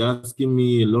guys will be asking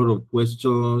me a lot of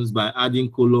questions by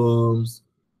adding columns.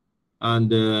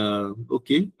 And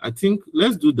okay, I think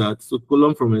let's do that. So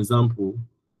column from example,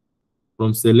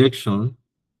 from selection.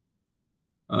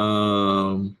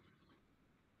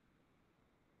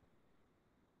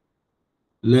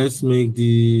 Let's make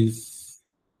this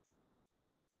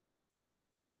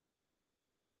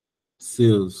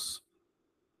sales.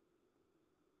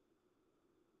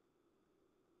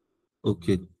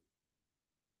 Okay.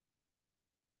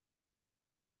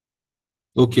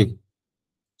 Okay.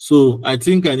 So I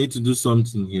think I need to do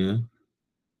something here.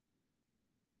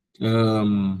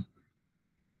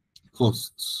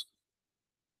 Costs.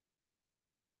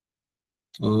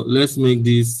 Let's make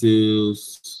this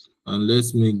sales and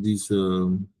let's make this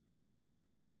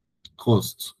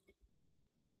cost.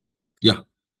 Yeah.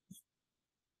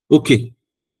 Okay.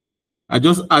 I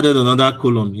just added another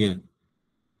column here.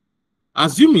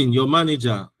 Assuming your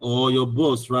manager or your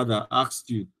boss rather asked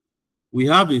you, we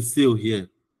have a sale here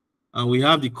and we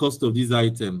have the cost of this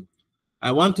item.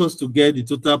 I want us to get the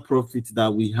total profit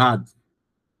that we had.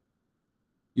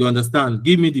 You understand?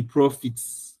 Give me the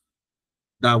profits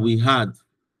that we had.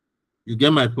 You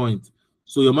get my point?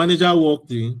 So your manager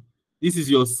walked in. This is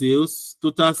your sales,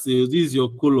 total sales. This is your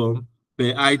column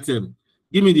per item.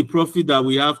 Give me the profit that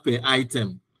we have per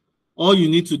item. All you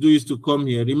need to do is to come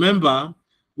here. Remember,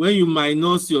 when you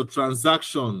minus your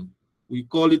transaction, we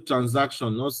call it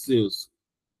transaction, not sales.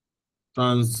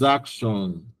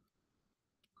 Transaction.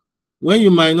 When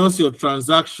you minus your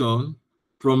transaction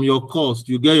from your cost,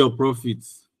 you get your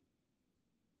profits.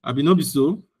 Abinobi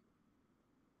so?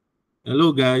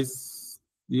 Hello, guys.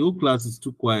 The whole class is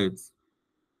too quiet.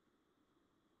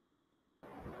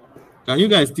 Can you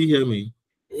guys still hear me?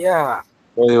 Yeah.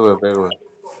 Very well, very well.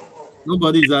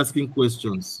 Nobody is asking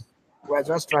questions. We're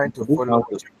just trying to follow.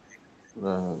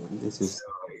 This is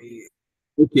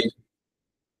Okay.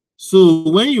 So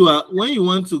when you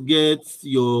want to get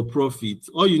your profit,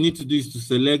 all you need to do is to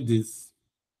select this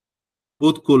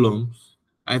both columns.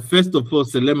 I first of all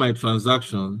select my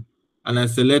transaction and I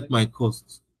select my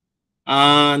cost.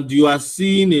 And you are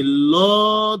seeing a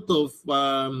lot of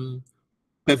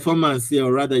performance here,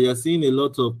 or rather, you're seeing a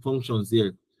lot of functions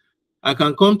here. I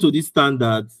can come to this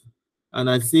standard and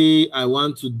I say I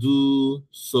want to do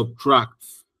subtract.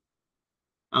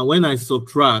 And when I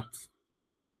subtract,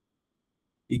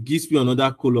 it gives me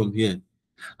another column here.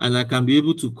 And I can be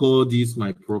able to call this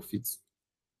my profit.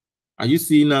 Are you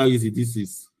seeing how easy this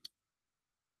is?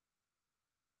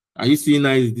 Are you seeing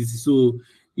how easy this is? So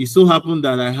it so happened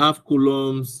that I have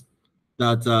columns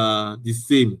that are the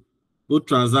same, both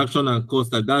transaction and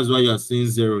cost. That's why you are seeing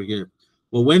 0 here.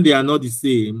 But when they are not the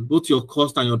same, both your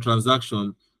cost and your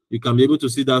transaction, you can be able to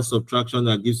see that subtraction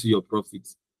that gives you your profit.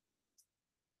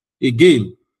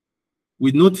 Again,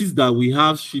 we notice that we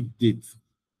have ship date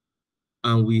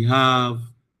and we have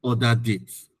order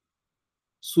date.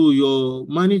 So your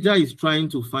manager is trying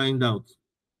to find out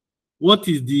what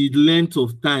is the length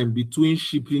of time between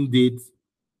shipping date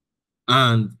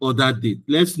and order date.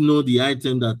 Let's know the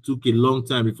item that took a long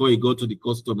time before it got to the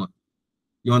customer.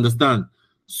 You understand?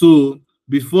 So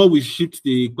before we ship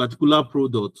the particular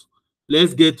product,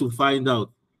 let's get to find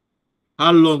out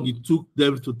how long it took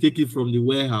them to take it from the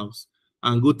warehouse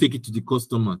and go take it to the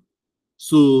customer.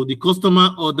 So the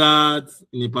customer ordered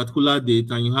in a particular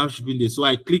date and you have shipping date. So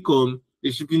I click on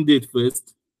the shipping date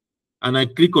first and I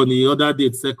click on the order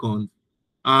date second.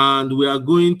 And we are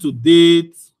going to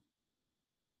date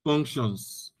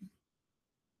functions.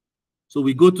 So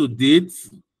we go to date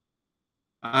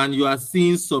and you are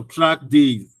seeing subtract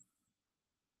days.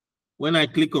 When I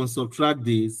click on subtract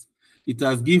days, it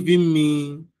has given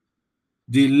me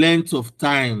the length of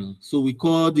time. So we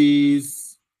call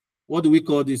this, what do we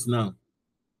call this now?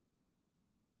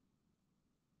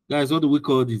 Guys, what do we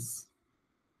call this?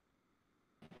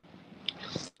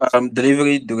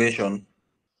 Delivery duration.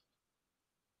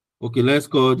 Okay, let's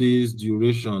call this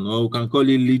duration, or we can call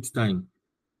it lead time.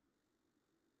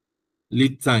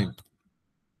 Lead time.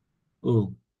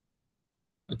 Oh,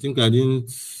 I think I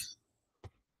didn't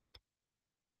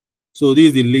So this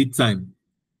is the lead time.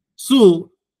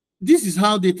 So this is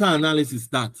how data analysis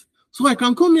starts. So I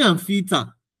can come here and filter.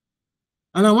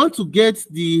 And I want to get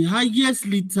the highest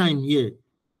lead time here.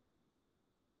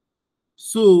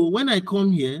 So when I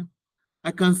come here,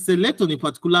 I can select on a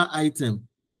particular item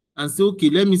and say, okay,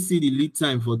 let me see the lead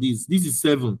time for this. This is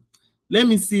 7. Let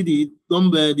me see the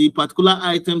number, the particular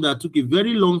item that took a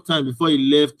very long time before it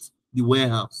left the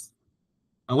warehouse.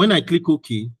 And when I click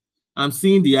OK, I'm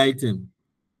seeing the item.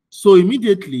 So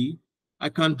immediately, I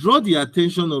can draw the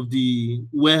attention of the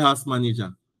warehouse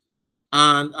manager.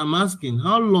 And I'm asking,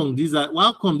 how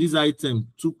come this item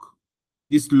took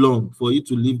this long for you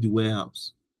to leave the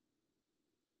warehouse?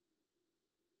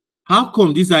 How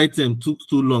come this item took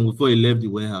too long before it left the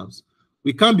warehouse?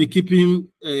 We can't be keeping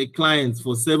clients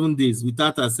for 7 days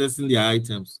without assessing their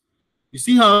items. You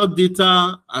see how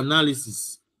data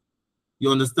analysis,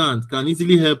 you understand, can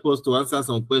easily help us to answer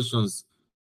some questions,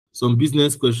 some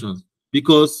business questions,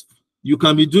 because you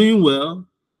can be doing well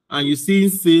and you see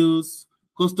sales,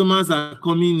 customers are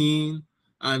coming in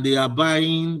and they are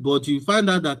buying, but you find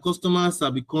out that customers are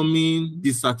becoming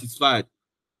dissatisfied.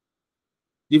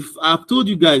 If I told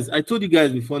you guys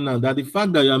before now that the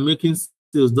fact that you are making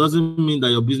sales doesn't mean that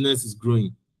your business is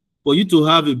growing. For you to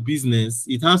have a business,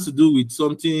 it has to do with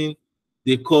something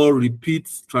they call repeat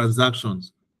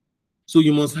transactions. So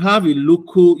you must have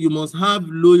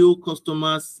loyal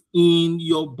customers in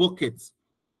your bucket.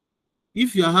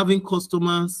 If you are having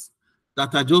customers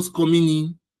that are just coming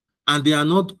in and they are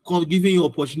not giving you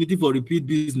opportunity for repeat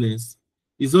business,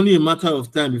 it's only a matter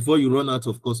of time before you run out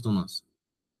of customers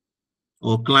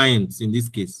or clients in this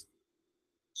case.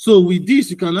 So with this,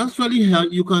 you can actually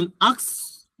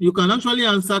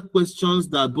answer questions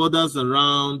that borders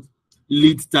around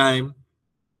lead time,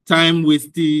 time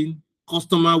wasting,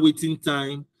 customer waiting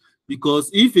time. Because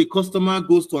if a customer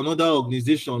goes to another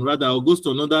organization, or goes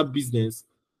to another business,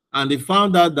 and they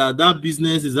found out that that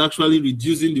business is actually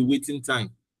reducing the waiting time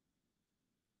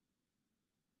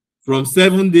from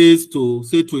 7 days to,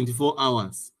 say, 24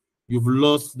 hours, you've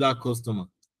lost that customer.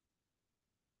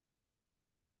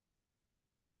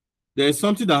 There is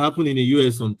something that happened in the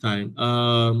US sometime.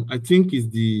 I think it's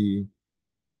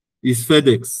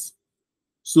FedEx.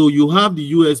 So you have the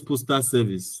US Postal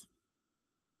Service.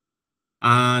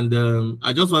 And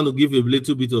I just want to give a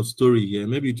little bit of story here,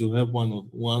 maybe to help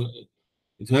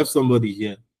to help somebody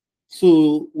here.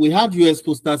 So we have US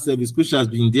Postal Service, which has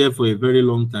been there for a very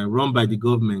long time, run by the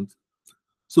government.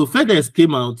 So FedEx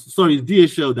came out, sorry,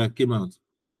 DHL that came out,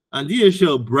 and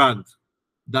DHL bragged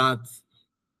that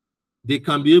they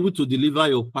can be able to deliver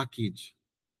your package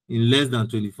in less than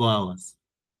 24 hours.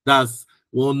 That's,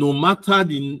 well, no matter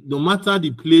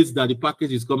the place that the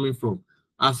package is coming from,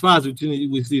 as far as within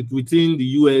the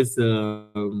US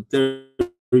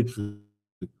territory.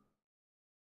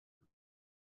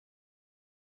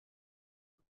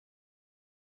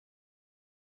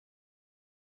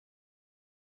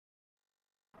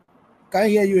 Can I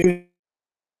hear you?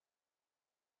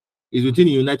 Is within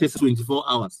the United States 24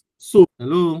 hours. So,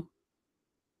 hello?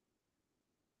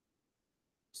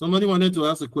 Somebody wanted to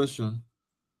ask a question.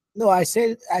 No, I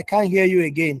said I can't hear you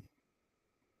again.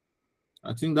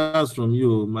 I think that's from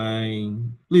you.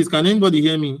 Please, can anybody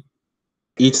hear me?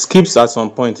 It skips at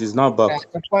some point. It's now back.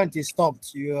 At the point it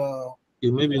stopped. Okay,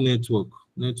 maybe network.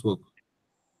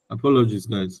 Apologies,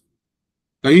 guys.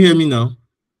 Can you hear me now?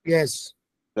 Yes.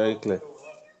 Very clear.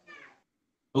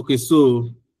 Okay,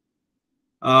 so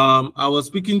I was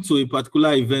speaking to a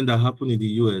particular event that happened in the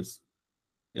US.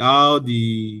 How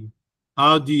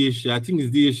DHL, I think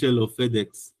it's DHL or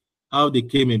FedEx, how they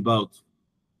came about.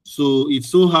 So it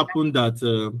so happened that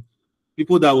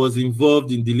people that was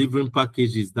involved in delivering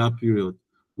packages that period,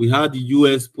 we had the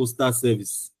US Postal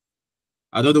Service.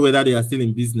 I don't know whether they are still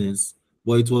in business,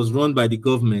 but it was run by the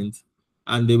government,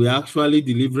 and they were actually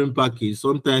delivering packages.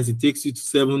 Sometimes it takes you to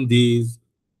 7 days,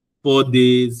 4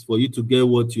 days for you to get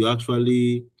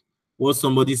what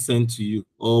somebody sent to you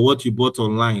or what you bought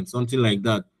online, something like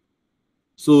that.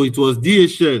 So it was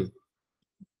DHL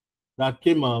that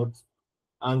came out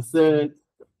and said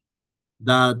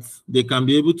that they can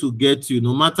be able to get you,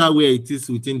 no matter where it is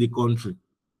within the country,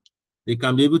 they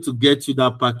can be able to get you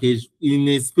that package in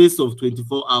a space of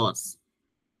 24 hours.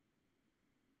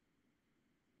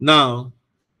 Now,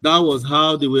 that was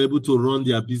how they were able to run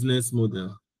their business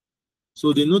model.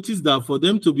 So they noticed that for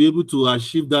them to be able to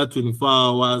achieve that 24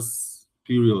 hours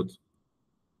period,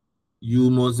 you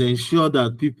must ensure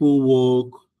that people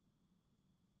work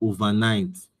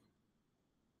overnight.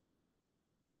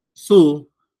 So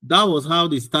that was how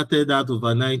they started that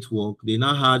overnight work. They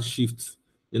now had shifts.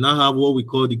 They now have what we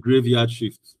call the graveyard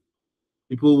shift.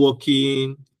 People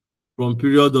working from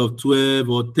period of 12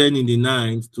 or 10 in the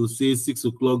night to say 6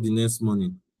 o'clock the next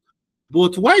morning.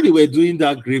 But while they were doing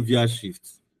that graveyard shift,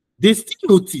 they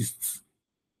still noticed.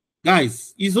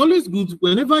 Guys, it's always good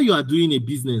whenever you are doing a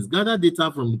business, gather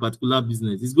data from the particular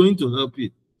business. It's going to help you.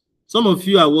 Some of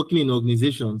you are working in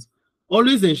organizations.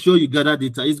 Always ensure you gather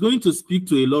data. It's going to speak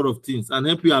to a lot of things and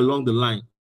help you along the line.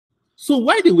 So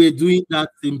while they were doing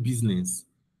that same business,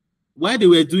 while they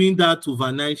were doing that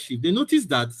overnight shift, they noticed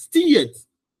that still yet,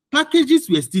 packages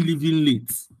were still leaving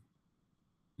late.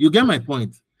 You get my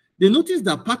point? They noticed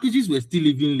that packages were still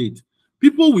leaving late.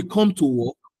 People will come to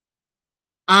work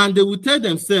and they will tell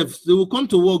themselves they will come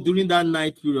to work during that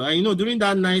night period. And you know, during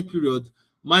that night period,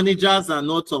 managers are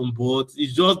not on board.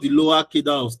 It's just the lower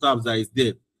cadre of staff that is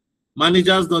there.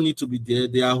 Managers don't need to be there.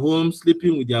 They are home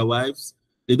sleeping with their wives.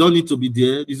 They don't need to be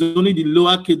there. It's only the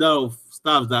lower cadre of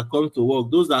staff that come to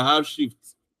work, those that have shifts.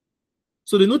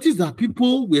 So they noticed that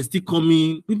people were still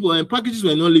coming, people and packages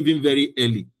were not leaving very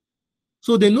early.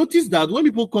 So they noticed that when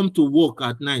people come to work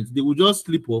at night, they will just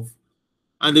sleep off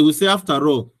and they will say, after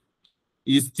all,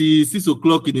 it's till 6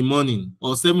 o'clock in the morning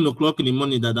or 7 o'clock in the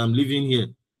morning that I'm leaving here.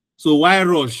 So why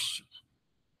rush?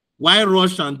 Why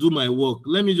rush and do my work?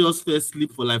 Let me just first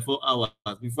sleep for like 4 hours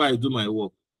before I do my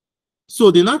work.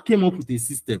 So they now came up with a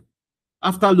system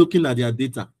after looking at their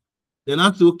data. They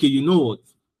now say, okay, you know what?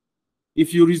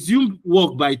 If you resume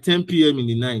work by 10 p.m. in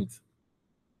the night,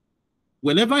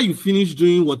 whenever you finish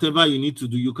doing whatever you need to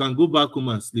do, you can go back home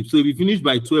and sleep. So if you finish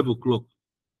by 12 o'clock,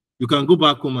 you can go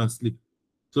back home and sleep.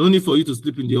 So no need for you to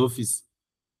sleep in the office.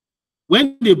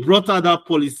 When they brought out that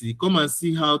policy, come and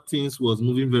see how things was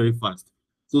moving very fast.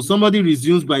 So somebody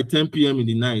resumes by 10 p.m. in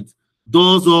the night,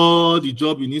 does all the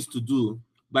job he needs to do.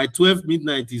 By 12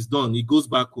 midnight, he's done. He goes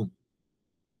back home.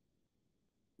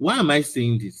 Why am I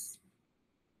saying this?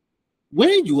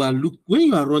 When you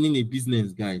are running a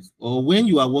business, guys, or when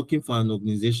you are working for an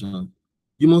organization,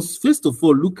 you must first of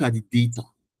all look at the data.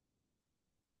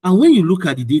 And when you look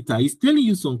at the data, it's telling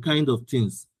you some kind of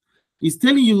things. It's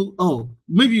telling you, oh,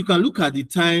 maybe you can look at the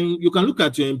time, you can look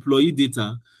at your employee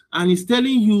data, and it's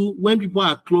telling you when people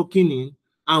are clocking in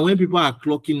and when people are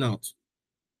clocking out.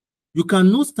 You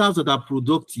can know staff that are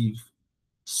productive.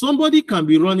 Somebody can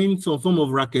be running some form of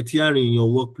racketeering in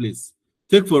your workplace.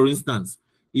 Take, for instance,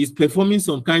 he's performing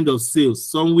some kind of sales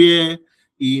somewhere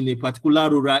in a particular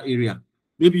rural area.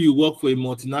 Maybe you work for a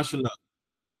multinational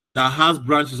that has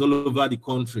branches all over the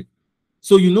country.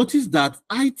 So you notice that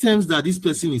items that this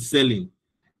person is selling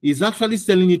is actually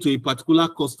selling it to a particular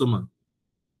customer.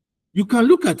 You can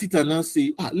look at it and now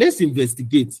say, let's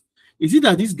investigate. Is it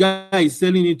that this guy is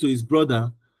selling it to his brother,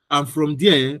 and from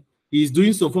there, he's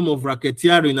doing some form of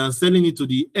racketeering and selling it to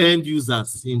the end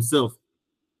users himself?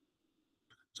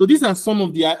 So these are some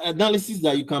of the analysis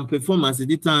that you can perform as a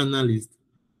data analyst,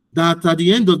 that at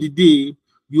the end of the day,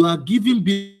 you are giving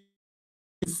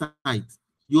insight.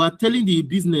 You are telling the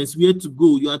business where to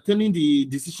go. You are telling the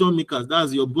decision makers,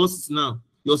 that's your bosses now,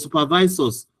 your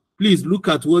supervisors, please look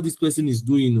at what this person is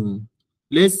doing.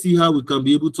 Let's see how we can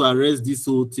be able to arrest this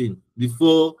whole thing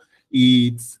before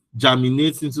it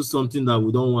germinates into something that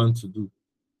we don't want to do.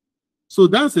 So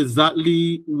that's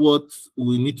exactly what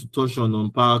we need to touch on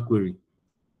Power Query.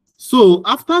 So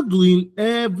after doing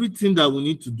everything that we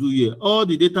need to do here, all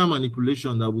the data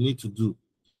manipulation that we need to do,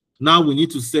 now we need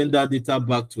to send that data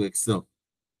back to Excel.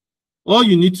 All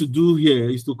you need to do here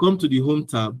is to come to the Home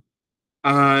tab,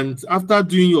 and after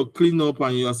doing your cleanup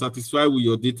and you are satisfied with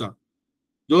your data,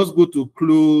 just go to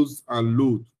Close and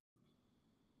Load.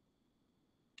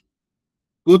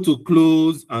 Go to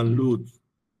Close and Load.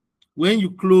 When you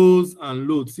close and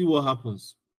load, see what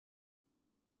happens.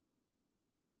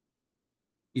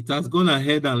 It has gone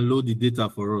ahead and load the data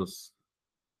for us.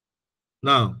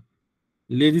 Now,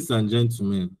 ladies and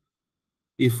gentlemen,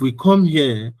 if we come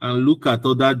here and look at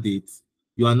other dates,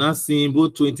 you are now seeing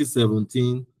both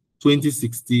 2017,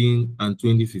 2016, and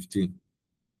 2015.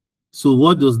 So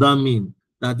what does that mean?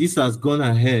 That this has gone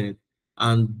ahead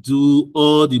and do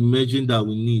all the merging that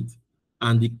we need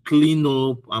and the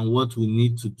cleanup and what we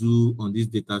need to do on this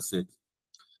data set.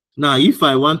 Now, if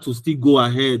I want to still go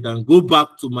ahead and go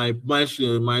back to my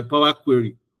Power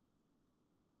Query,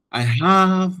 I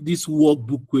have these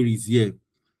workbook queries here.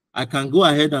 I can go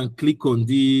ahead and click on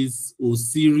this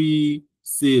Osiri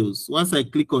sales. Once I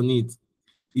click on it,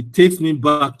 it takes me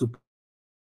back to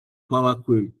Power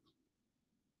Query.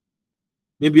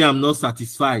 Maybe I'm not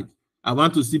satisfied. I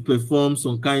want to still perform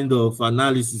some kind of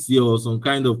analysis here or some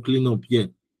kind of cleanup here.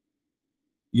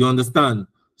 You understand?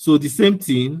 So the same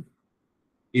thing,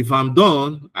 if I'm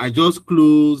done, I just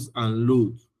close and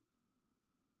load.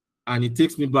 And it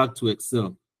takes me back to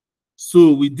Excel.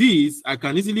 So with this, I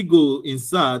can easily go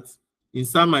insert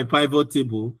insert my pivot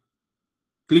table,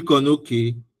 click on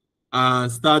OK,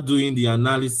 and start doing the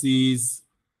analysis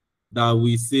that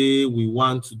we say we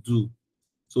want to do.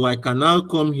 So I can now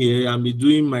come here and be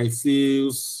doing my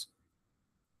sales.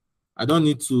 I don't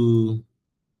need to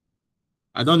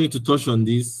touch on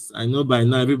this. I know by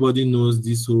now everybody knows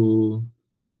this whole.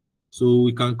 So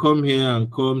we can come here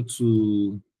and come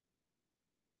to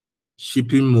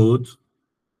shipping mode.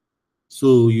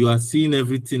 So you are seeing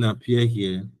everything appear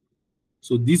here.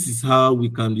 So this is how we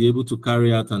can be able to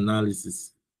carry out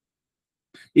analysis.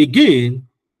 Again,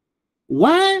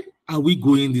 why are we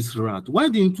going this route? Why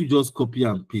didn't we just copy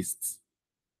and paste?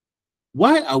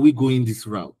 Why are we going this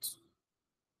route,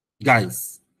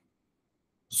 guys?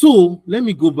 So let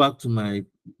me go back to my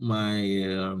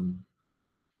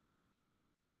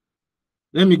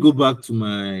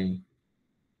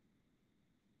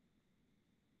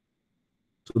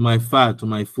file, to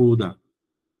my folder.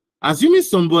 Assuming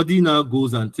somebody now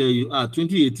goes and tell you,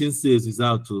 2018 sales is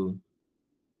out.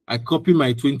 I copy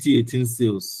my 2018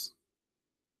 sales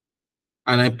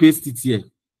and I paste it here.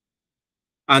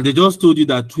 And they just told you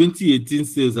that 2018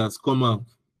 sales has come out.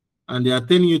 And they are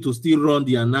telling you to still run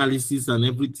the analysis and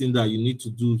everything that you need to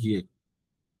do here.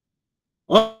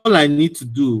 All I need to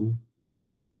do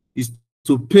is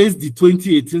to paste the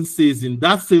 2018 sales in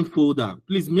that same folder.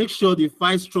 Please make sure the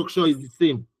file structure is the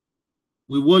same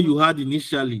with what you had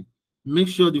initially. Make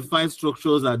sure the file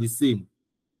structures are the same.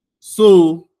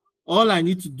 So all I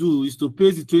need to do is to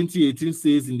paste the 2018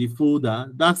 sales in the folder,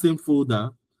 that same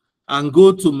folder, and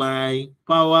go to my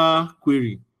Power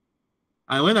Query.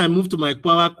 And when I move to my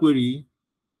Power Query,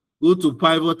 go to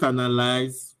Pivot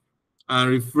Analyze and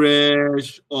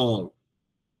refresh all.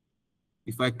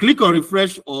 If I click on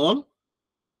refresh all,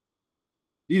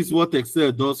 this is what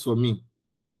Excel does for me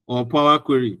on Power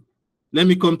Query. Let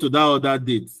me come to that other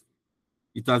date.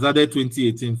 It has added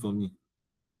 2018 for me.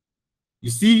 You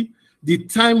see, the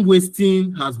time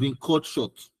wasting has been cut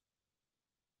short.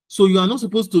 So you are not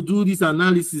supposed to do this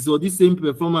analysis or this same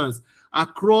performance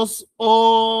across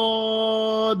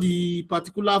all the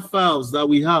particular files that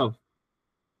we have.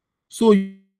 So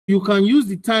you can use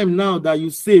the time now that you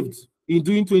saved in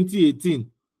doing 2018.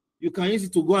 You can use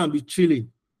it to go and be chilling.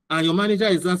 And your manager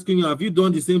is asking you, have you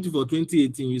done the same thing for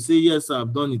 2018? You say, yes,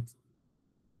 I've done it.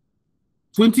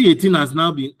 2018 has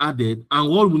now been added, and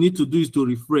what we need to do is to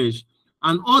refresh.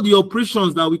 And all the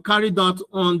operations that we carried out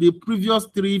on the previous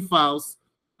 3 files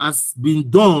has been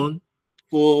done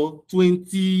for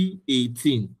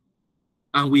 2018.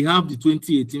 And we have the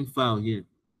 2018 file here.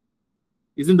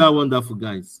 Isn't that wonderful,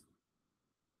 guys?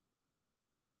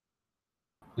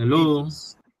 Hello?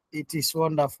 It is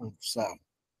wonderful, sir.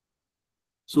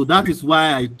 So that is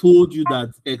why I told you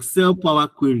that Excel Power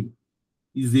Query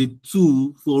is a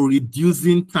tool for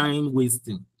reducing time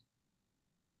wasting.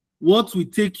 What will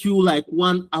take you like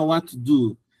 1 hour to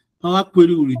do, Power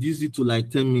Query will reduce it to like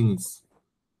 10 minutes.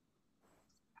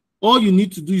 All you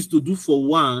need to do is to do for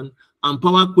one, and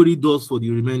Power Query does for the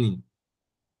remaining.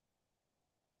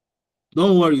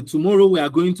 Don't worry, tomorrow we are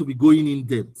going to be going in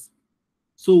depth.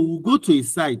 So we'll go to a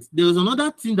site. There's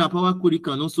another thing that Power Query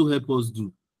can also help us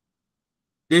do.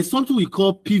 There's something we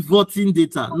call pivoting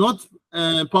data, not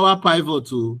Power Pivot,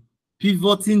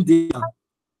 pivoting data.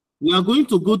 We are going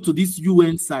to go to this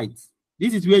UN site.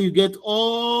 This is where you get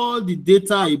all the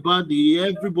data about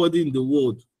everybody in the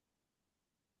world.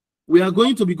 We are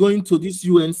going to be going to this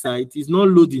UN site. It's not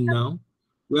loading now.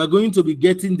 We are going to be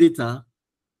getting data.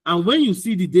 And when you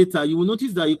see the data, you will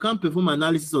notice that you can't perform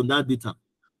analysis on that data.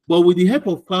 But with the help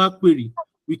of Power Query,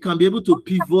 we can be able to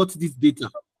pivot this data.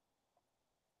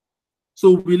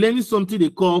 So we're learning something they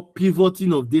call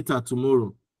pivoting of data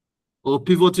tomorrow, or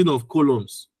pivoting of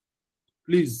columns.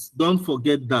 Please don't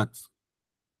forget that,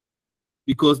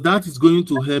 because that is going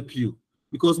to help you.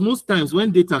 Because most times when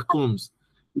data comes,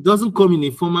 it doesn't come in a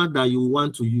format that you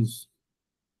want to use.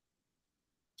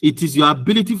 It is your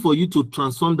ability for you to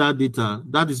transform that data.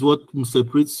 That is what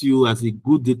separates you as a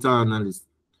good data analyst.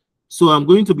 So I'm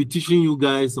going to be teaching you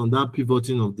guys on that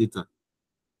pivoting of data.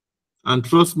 And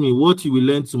trust me, what you will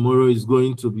learn tomorrow is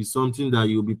going to be something that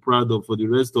you'll be proud of for the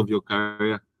rest of your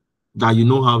career, that you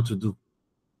know how to do.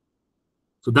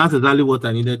 So that's exactly what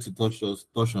I needed to touch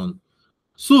on.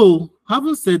 So,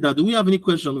 having said that, do we have any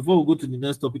questions before we go to the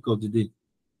next topic of the day?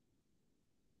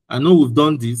 I know we've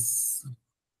done this.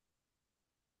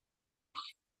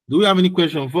 Do we have any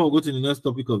questions before we go to the next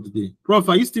topic of the day? Prof,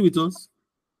 are you still with us?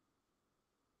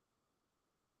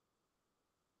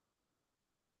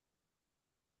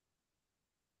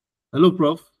 Hello,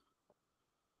 Prof.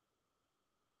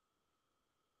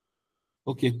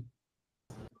 Okay.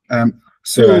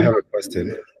 Sir, I have a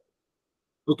question.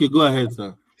 Okay, go ahead,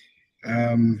 sir.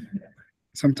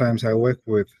 Sometimes I work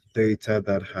with data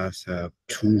that has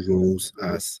two rows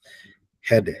as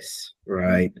headers,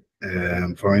 right?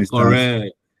 For instance,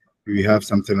 Correct. we have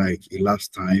something like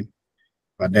elapsed time,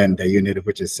 but then the unit,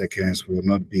 which is seconds, will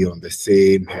not be on the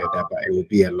same header, but it will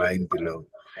be a line below.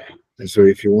 And so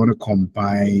if you want to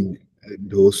combine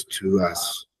those two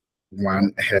as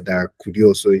one header, could you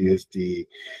also use the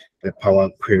Power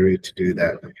Query to do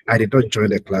that? I did not join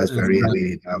the class very Exactly.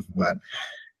 early enough, but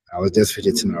I was just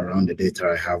fidgeting around the data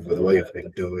I have with what you've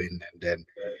been doing, and then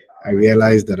I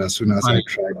realized that as soon as I Fine.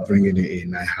 tried bringing it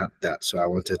in, I had that. So I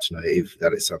wanted to know if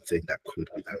that is something that could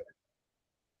be done.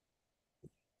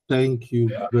 Thank you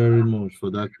very much for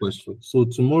that question. So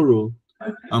tomorrow,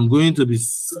 I'm going to be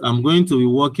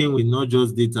working with not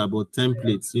just data but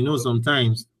templates. You know,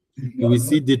 sometimes you will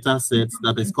see data sets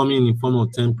that is coming in form of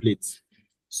templates.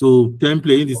 So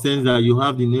template in the sense that you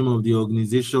have the name of the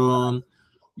organization,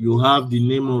 you have the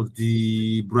name of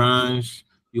the branch,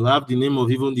 you have the name of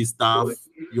even the staff.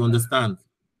 You understand?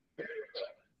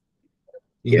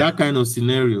 In Yeah, that kind of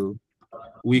scenario,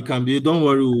 we can be, don't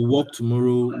worry, we'll work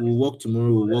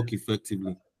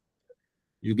effectively.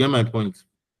 You get my point?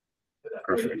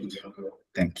 perfect.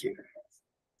 Thank you.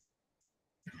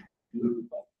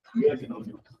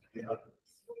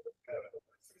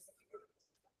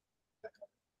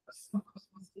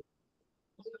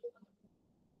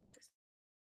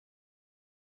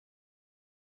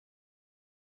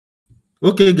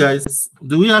 Okay, guys,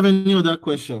 do we have any other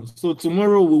questions? So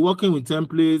tomorrow we're working with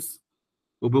templates,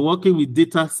 we'll be working with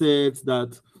data sets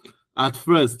that at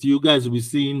first you guys will be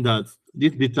seeing that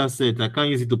this data set, I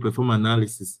can't use it to perform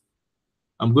analysis.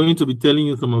 I'm going to be telling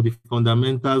you some of the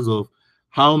fundamentals of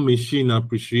how machine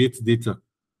appreciates data.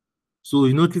 So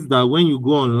you notice that when you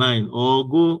go online or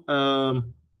go,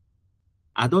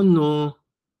 I don't know,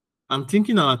 I'm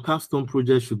thinking our capstone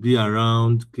project should be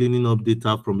around cleaning up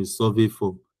data from a survey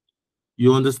form.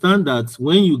 You understand that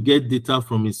when you get data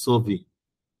from a survey,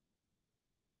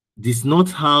 this is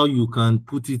not how you can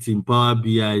put it in Power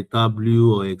BI,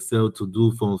 Tableau, or Excel to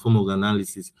do form of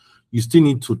analysis. You still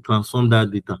need to transform that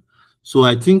data. So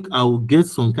I think I will get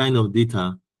some kind of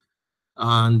data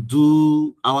and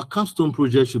do our capstone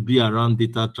project should be around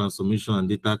data transformation and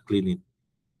data cleaning.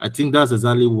 I think that's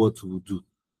exactly what we'll do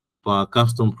for our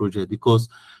capstone project, because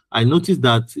I noticed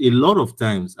that a lot of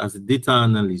times as a data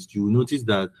analyst, you will notice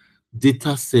that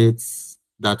data sets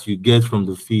that you get from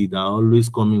the feed are always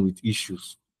coming with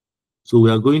issues. So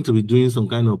we are going to be doing some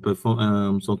kind of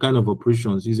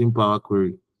operations using Power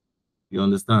Query. You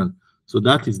understand? So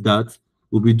that is that.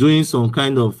 We'll be doing some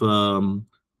kind of don't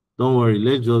worry,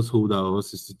 let's just hold our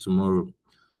horses till tomorrow.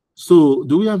 So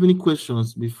do we have any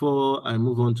questions before I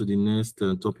move on to the next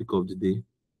topic of the day?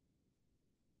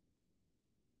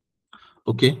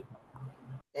 Okay.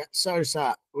 Sorry,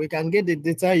 sir. We can get the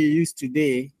data you used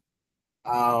today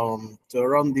to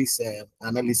run this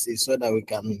analysis so that we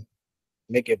can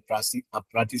make a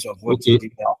practice of what you Okay.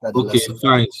 did after the Okay, lesson.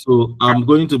 fine. So I'm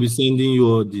going to be sending you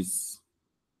all this.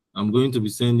 I'm going to be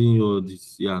sending you all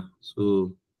this. Yeah.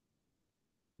 So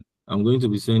I'm going to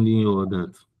be sending you all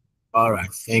that. All right.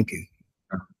 Thank you.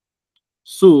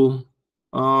 So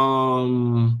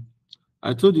I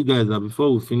told you guys that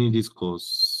before we finish this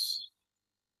course,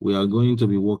 we are going to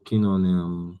be working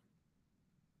on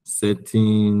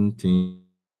certain things.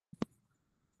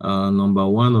 Number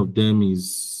one of them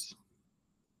is,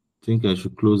 I think I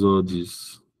should close all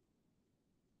this.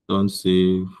 Don't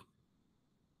save.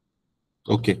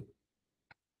 Okay.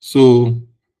 So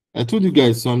I told you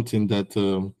guys something that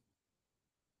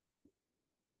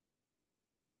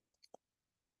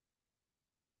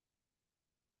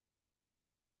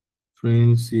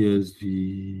print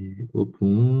CSV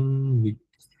open with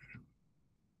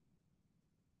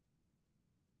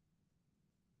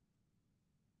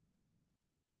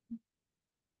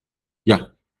yeah.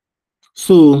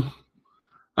 So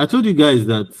I told you guys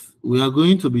that we are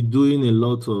going to be doing a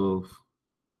lot of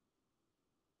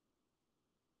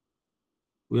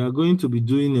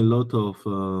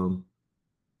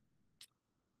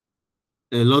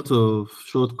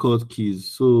shortcut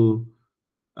keys. So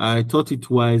I thought it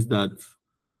wise that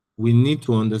we need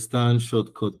to understand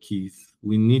shortcut keys.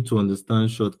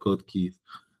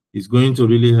 It's going to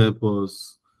really help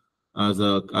us as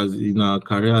in our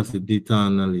career as a data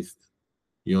analyst.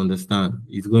 You understand?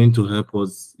 It's going to help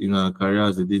us in our career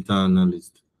as a data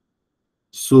analyst.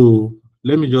 So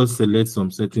let me just select some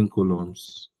certain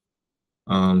columns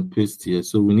and paste here.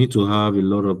 So we need to have a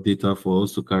lot of data for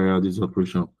us to carry out this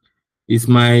operation. Is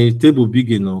my table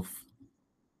big enough?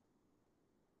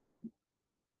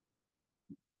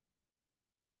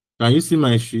 Can you see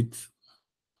my sheet?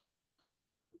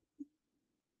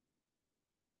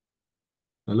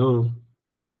 Hello.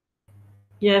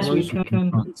 Yes, No, we you should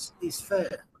can. confirm. It's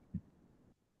fair.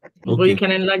 But you Okay.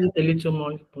 can enlarge it a little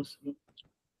more if possible.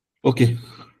 Okay.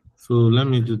 So let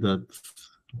me do that.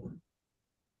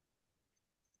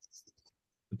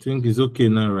 I think it's okay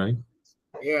now, right?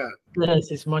 Yeah.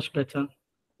 Yes, it's much better.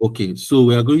 Okay, so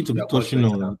we are going to be Yeah, touching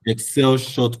much better. on Excel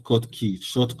shortcut keys.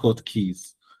 Shortcut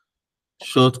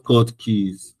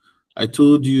keys. I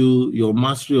told you your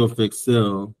mastery of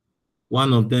Excel,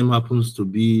 one of them happens to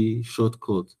be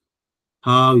shortcut.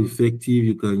 How effective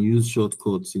you can use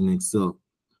shortcuts in Excel.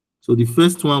 So the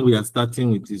first one we are starting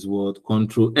with is what?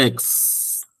 Control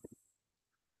X.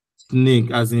 Snake,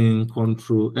 as in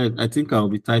Control X. I think I'll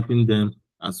be typing them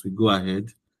as we go ahead.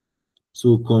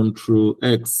 So Control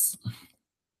X.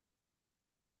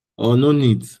 Or no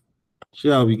need.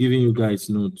 Sure, I'll be giving you guys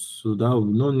notes. So that will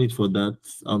be no need for that.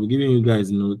 I'll be giving you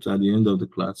guys notes at the end of the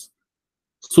class.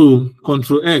 So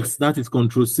Control X, that is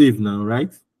Control Save now,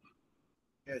 right?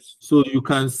 Yes. So you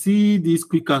can see this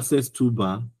quick access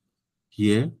toolbar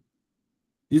here.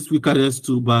 This quick access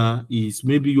toolbar is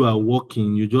maybe you are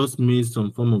working, you just made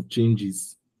some form of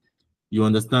changes. You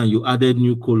understand? You added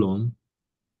new column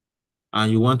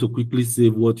and you want to quickly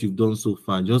save what you've done so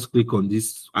far. Just click on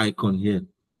this icon here.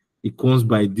 It comes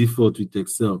by default with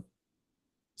Excel.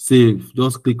 Save,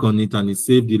 just click on it and it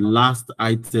saves the last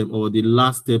item or the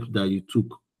last step that you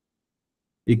took.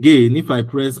 Again, if I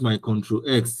press my Control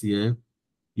X here,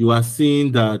 you are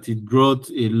seeing that it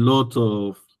brought a lot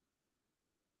of,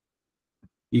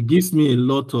 it gives me a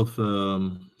lot of,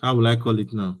 how will I call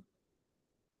it now?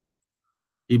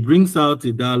 It brings out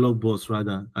a dialog box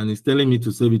rather, and it's telling me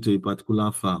to save it to a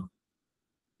particular file.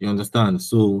 You understand?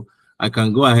 So I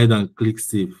can go ahead and click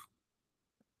save.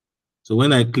 So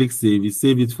when I click save, it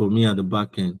saves it for me at the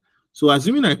back end. So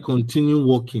assuming I continue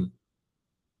working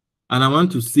and I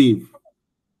want to save,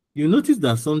 you notice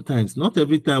that sometimes, not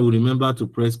every time we remember to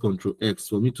press Control X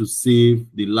for me to save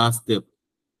the last step.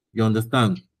 You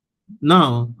understand?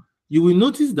 Now, you will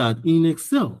notice that in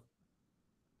Excel,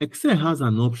 Excel has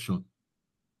an option.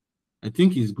 I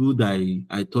think it's good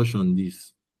I touch on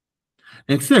this.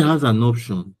 Excel has an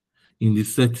option in the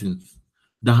settings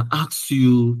that asks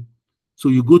you, so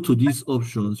you go to these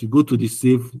options, you go to the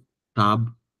Save tab,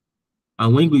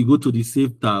 and when you go to the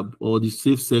Save tab or the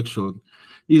Save section,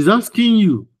 it's asking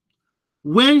you,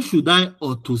 when should I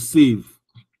auto-save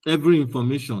every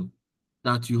information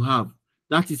that you have?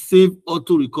 That is save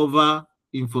auto-recover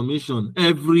information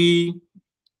every.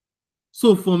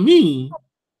 So for me,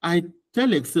 I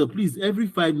tell Excel, please, every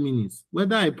 5 minutes,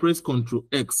 whether I press Control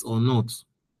X or not,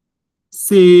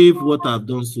 save what I've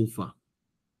done so far.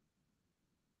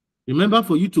 Remember,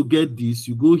 for you to get this,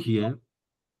 you go here.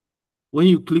 When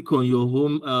you click on your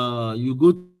home, you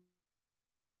go to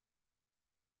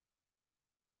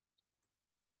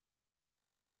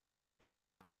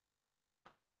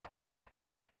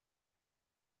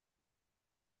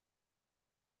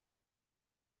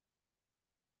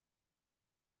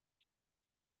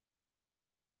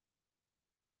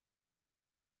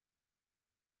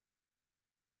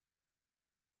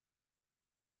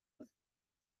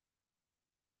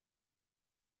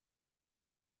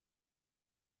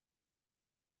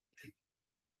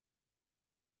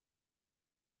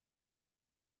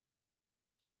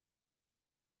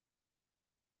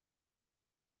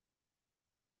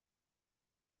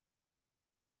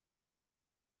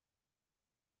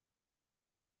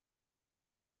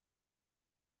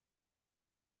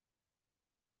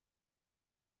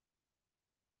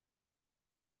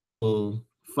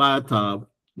File tab,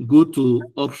 go to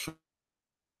Option.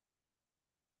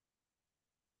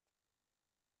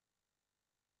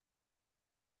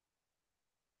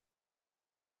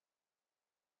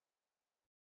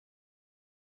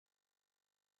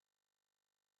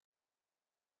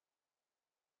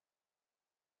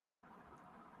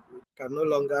 Can no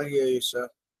longer hear you, sir.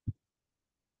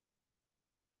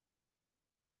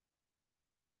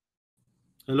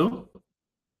 Hello?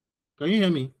 Can you hear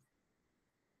me?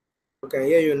 I can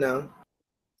hear you now.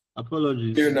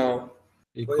 Apologies. Here now.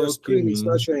 A But your call screen came is in.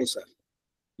 not showing, sir.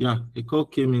 Yeah, a call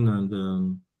came in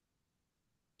and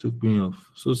took me off.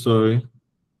 So sorry.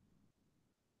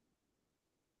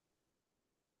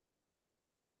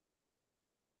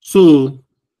 So,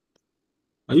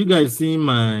 are you guys seeing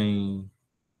my?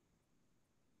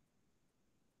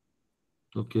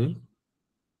 Okay.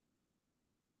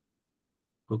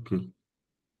 Okay.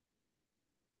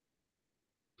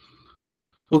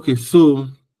 Okay, so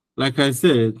like I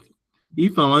said,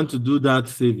 if I want to do that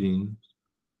saving,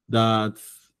 that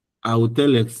I will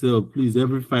tell Excel, please,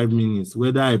 every 5 minutes,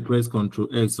 whether I press Control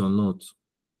X or not,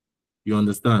 you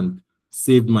understand,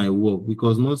 save my work,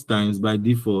 because most times by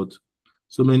default,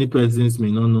 So many persons may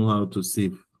not know how to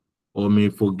save or may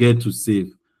forget to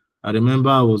save. I remember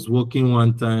I was working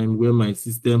one time where my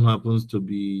system happens to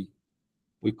be,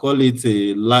 we call it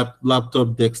a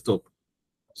laptop desktop.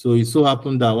 So it so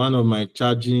happened that one of my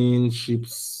charging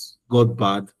chips got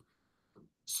bad.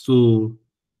 So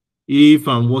if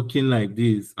I'm working like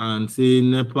this and say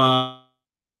NEPA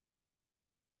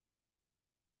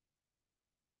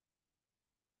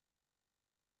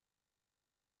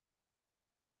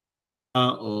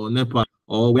or NEPA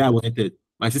or where I was connected,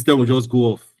 my system will just go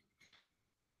off.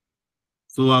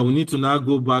 So I will need to now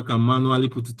go back and manually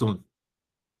put it on.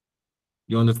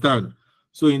 You understand?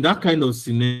 So in that kind of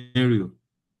scenario,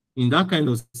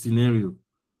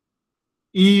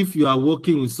 if you are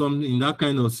working with something in that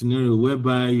kind of scenario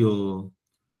whereby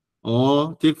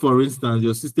or take for instance,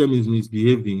 your system is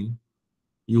misbehaving,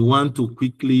 you want to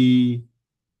quickly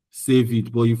save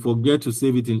it, but you forget to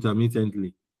save it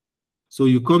intermittently. So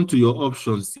you come to your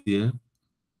options here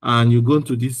and you go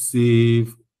into this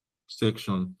save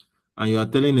section and you are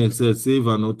telling Excel save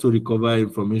and auto recover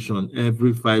information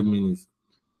every 5 minutes.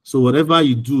 So whatever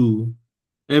you do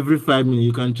every 5 minutes,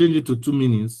 you can change it to 2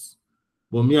 minutes,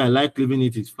 but me, I like leaving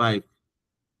it at 5.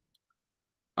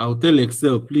 I'll tell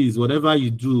Excel, please, whatever you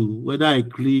do, whether I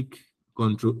click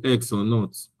Control X or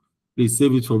not, please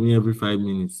save it for me every 5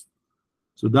 minutes.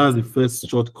 So that's the first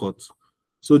shortcut.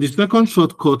 So the second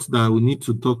shortcut that we need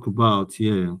to talk about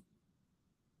here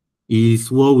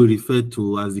is what we refer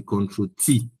to as the Control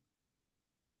T,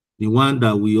 the one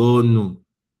that we all know.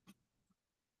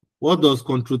 What does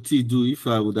Control T do, if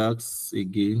I would ask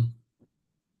again?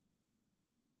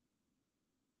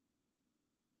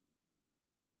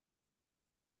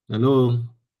 Hello?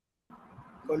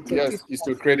 Yes, is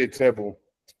to create a table.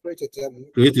 Create a table.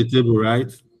 Create a table,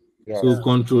 right? Yeah. So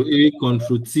Control A,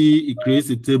 Control T, it creates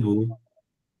a table.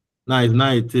 Now it's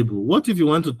not a table. What if you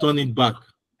want to turn it back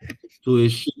to a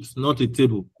sheet, not a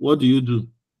table? What do you do?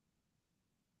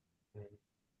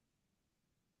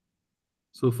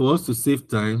 So for us to save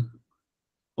time,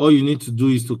 all you need to do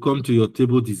is to come to your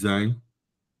table design.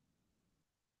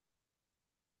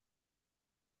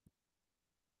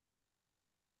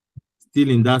 Still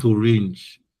in that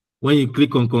range. When you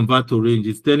click on convert to range,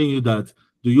 it's telling you that,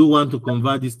 do you want to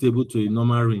convert this table to a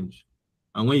normal range?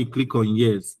 And when you click on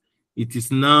yes, it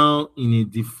is now in a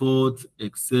default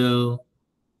Excel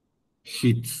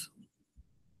sheet.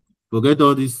 Forget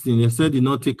all these things. Excel did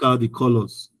not take out the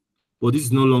colors, but this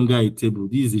is no longer a table.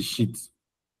 This is a sheet.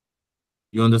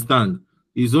 You understand?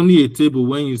 It's only a table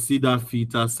when you see that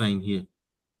filter sign here.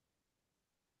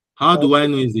 How do I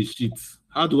know it's a sheet?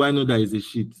 How do I know that it's a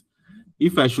sheet?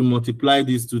 If I should multiply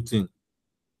these two things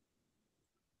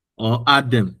or add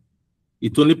them,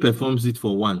 it only performs it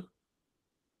for one.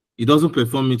 It doesn't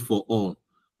perform it for all.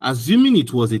 Assuming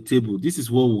it was a table, this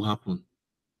is what will happen.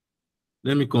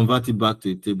 Let me convert it back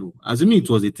to a table. Assuming it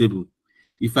was a table,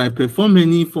 if I perform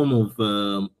any form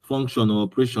of function or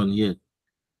operation here,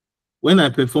 when I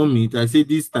perform it, I say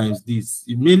this times this.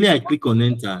 Immediately I click on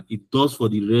enter, it does for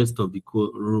the rest of the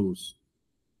rows.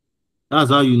 That's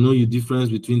how you know the difference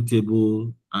between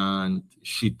table and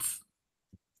sheet.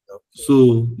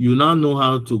 So you now know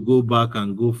how to go back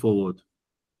and go forward.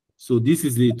 So this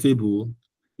is the table.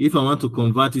 If I want to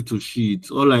convert it to sheet,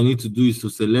 all I need to do is to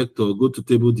select or go to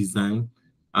table design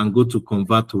and go to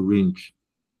convert to range.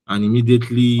 And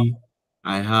immediately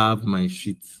I have my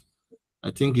sheet. I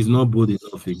think it's not bold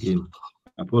enough again.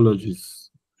 Apologies.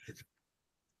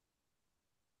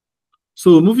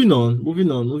 So moving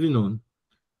on.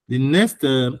 The next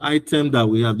item that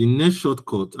we have, the next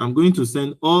shortcut, I'm going to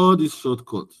send all these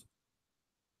shortcuts.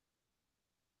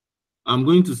 I'm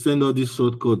going to send all these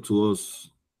shortcuts to us.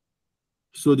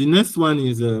 So the next one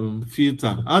is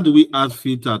filter. How do we add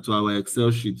filter to our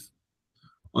Excel sheet?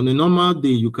 On a normal day,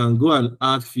 you can go and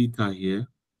add filter here.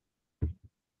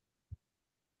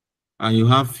 And you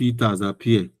have filters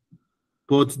appear.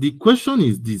 But the question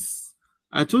is this.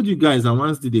 I told you guys I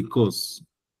once did a course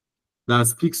that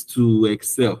speaks to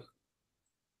Excel.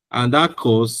 And that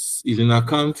course is in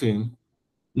accounting.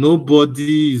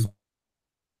 Nobody is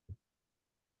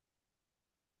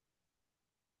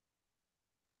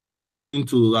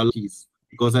into allow keys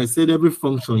because I said every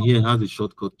function here has a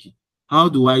shortcut key. How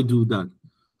do I do that?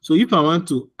 So if I want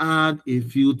to add a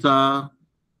filter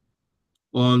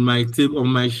on my table, on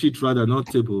my sheet rather, not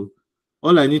table,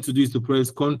 all I need to do is to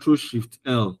press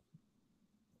Ctrl-Shift-L.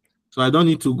 So I don't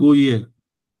need to go here.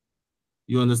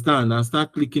 You understand? And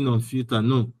start clicking on filter.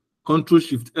 No,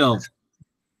 Ctrl-Shift-L.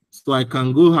 So I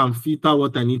can go and filter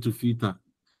what I need to filter.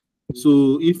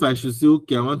 So if I should say,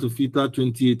 okay, I want to filter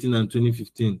 2018 and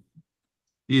 2015,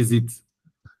 is it?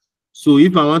 So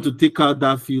if I want to take out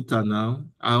that filter now,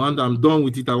 I'm done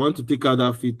with it. I want to take out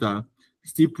that filter,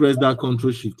 still press that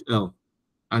Control Shift L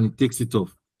and it takes it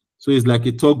off. So it's like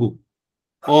a toggle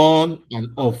on and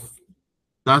off.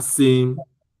 That same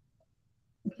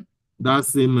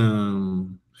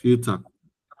filter.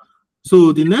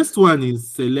 So the next one is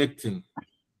selecting.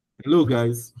 Hello,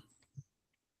 guys.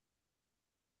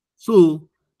 So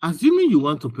assuming you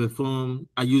want to perform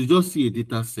and you just see a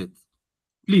data set,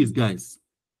 please, guys,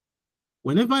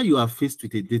 whenever you are faced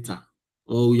with a data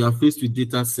or you are faced with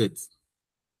data sets,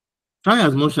 try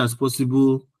as much as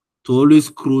possible to always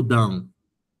scroll down.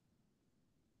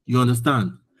 You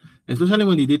understand? Especially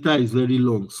when the data is very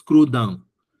long, scroll down.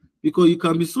 Because you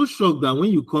can be so shocked that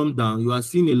when you come down, you are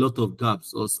seeing a lot of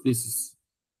gaps or spaces.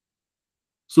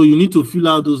 So you need to fill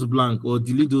out those blank or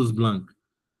delete those blank.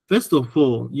 First of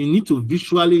all, you need to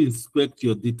visually inspect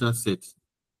your data set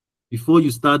before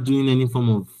you start doing any form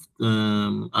of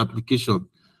application.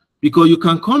 Because you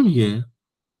can come here,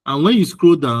 and when you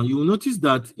scroll down, you will notice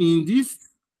that in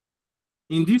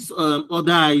this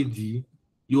other ID,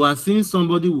 you are seeing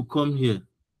somebody will come here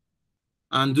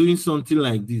and doing something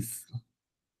like this.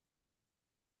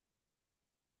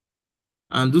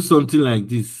 And do something like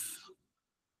this.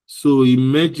 So it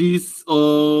merges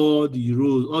all the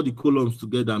rows, all the columns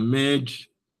together, merge,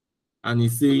 and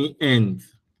it's saying end.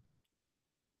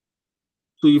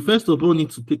 So you first of all need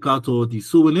to take out all this.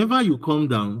 So whenever you come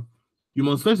down, you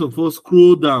must first of all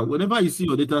scroll down. Whenever you see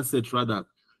your data set, rather,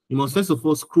 you must first of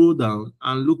all scroll down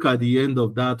and look at the end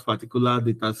of that particular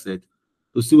data set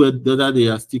to see whether they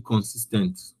are still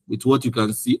consistent with what you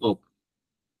can see up.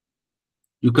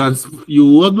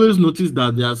 You always notice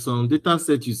that there are some data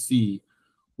sets you see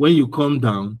when you come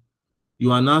down,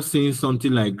 you are now seeing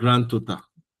something like grand total.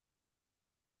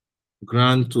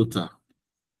 Grand total.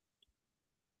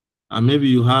 And maybe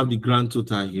you have the grand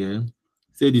total here.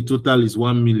 Say the total is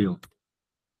 1 million.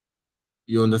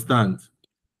 You understand?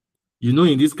 You know,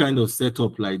 in this kind of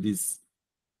setup like this,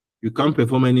 you can't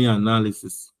perform any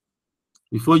analysis.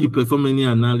 Before you perform any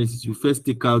analysis, you first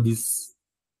take out this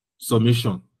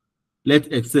summation.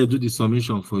 Let Excel do the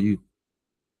summation for you.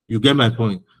 You get my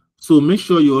point? So make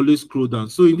sure you always scroll down.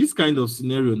 So in this kind of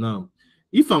scenario now,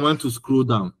 if I want to scroll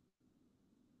down,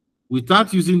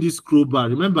 without using this scroll bar,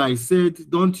 remember I said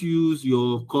don't use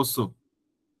your cursor.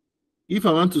 If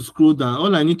I want to scroll down,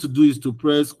 all I need to do is to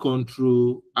press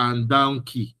Control and down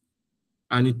key.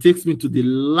 And it takes me to the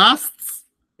last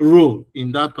row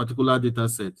in that particular data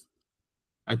set.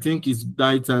 I think it's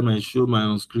that time I show my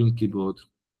on-screen keyboard.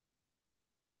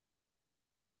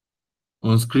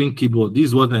 On-screen keyboard, this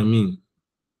is what I mean.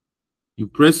 You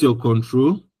press your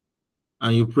Control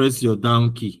and you press your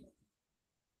down key.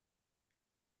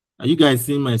 Are you guys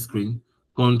seeing my screen?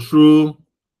 Control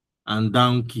and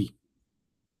down key.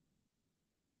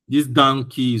 This down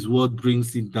key is what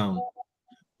brings it down.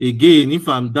 Again, if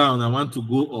I'm down, I want to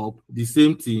go up, the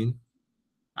same thing.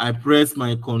 I press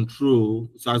my Control.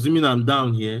 So assuming I'm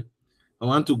down here, I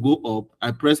want to go up,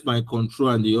 I press my Control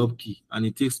and the up key, and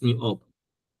it takes me up.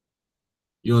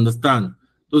 You understand?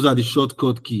 Those are the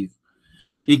shortcut keys.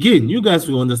 Again, you guys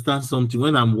will understand something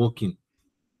when I'm walking.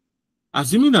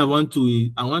 Assuming I want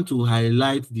to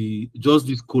highlight just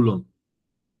this column.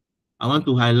 I want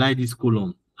to highlight this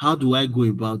column. How do I go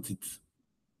about it?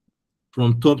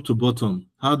 From top to bottom.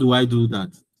 How do I do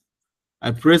that?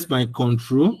 I press my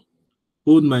Control,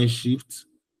 hold my Shift,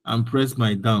 and press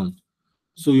my down.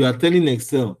 So you are telling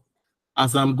Excel,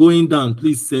 as I'm going down,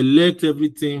 please select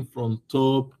everything from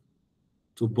top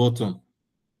to bottom.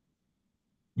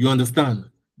 You understand?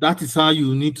 That is how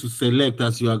you need to select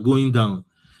as you are going down.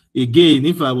 Again,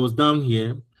 if I was down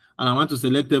here and I want to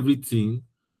select everything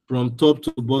from top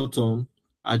to bottom,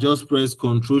 I just press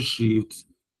Control Shift,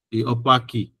 the upper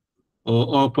key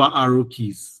or upper arrow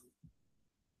keys,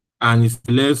 and it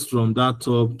selects from that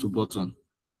top to bottom.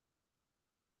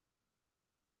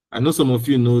 I know some of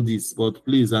you know this, but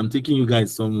please, I'm taking you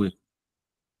guys somewhere.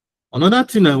 Another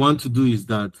thing I want to do is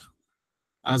that,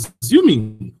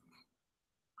 assuming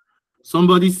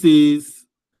somebody says,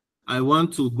 I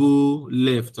want to go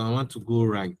left, I want to go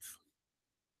right.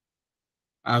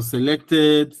 I've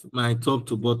selected my top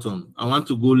to bottom. I want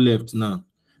to go left now.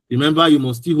 Remember, you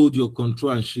must still hold your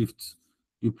Control and Shift.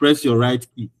 You press your right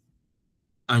key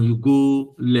and you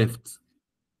go left.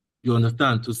 You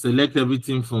understand? To select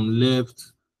everything from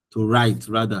left to right,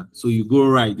 rather. So you go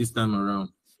right this time around.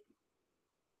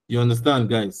 You understand,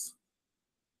 guys?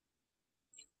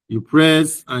 You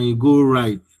press and you go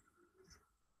right.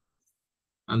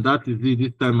 And that is it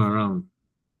this time around.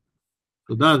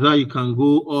 So that's how you can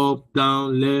go up,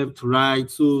 down, left, right.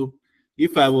 So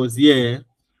if I was here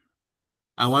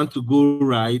I want to go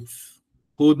right,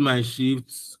 hold my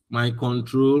shift, my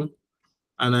control,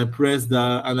 and I press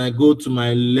that, and I go to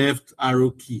my left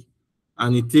arrow key,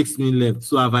 and it takes me left.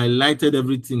 So I've highlighted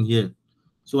everything here.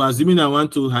 So assuming I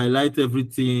want to highlight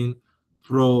everything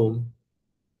from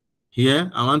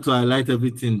here, I want to highlight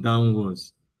everything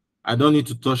downwards. I don't need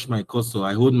to touch my cursor.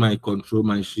 I hold my control,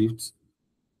 my shift,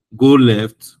 go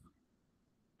left,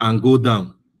 and go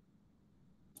down.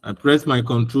 I press my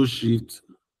control shift,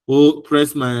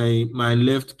 press my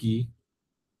left key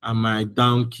and my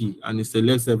down key, and it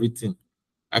selects everything.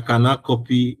 I cannot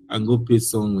copy and go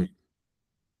paste somewhere.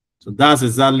 So that's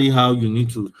exactly how you need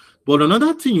to. But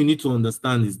another thing you need to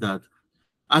understand is that,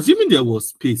 assuming there was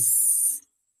space,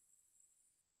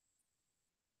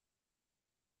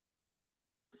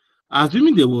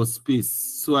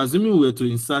 so assuming we were to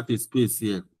insert a space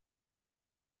here,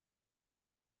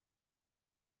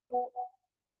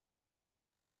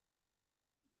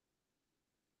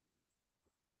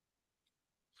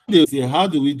 how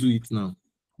do we do it now?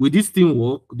 Will this thing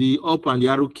work? The up and the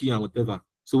arrow key and whatever.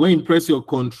 So when you press your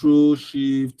control,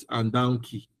 shift, and down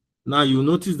key, now you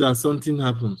notice that something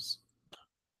happens.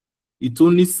 It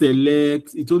only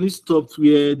selects, it only stops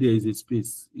where there is a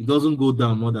space. It doesn't go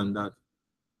down more than that.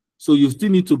 So you still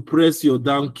need to press your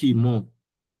down key more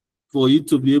for it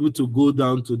to be able to go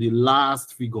down to the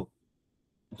last figure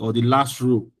or the last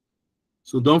row.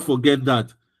 So don't forget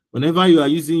that whenever you are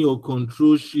using your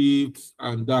control, shift,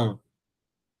 and down,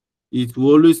 it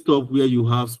will always stop where you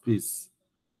have space.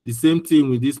 The same thing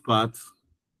with this part.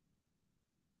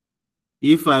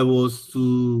 If I was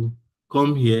to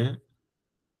come here,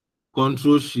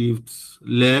 control, shift,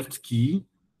 left key,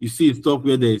 you see it stop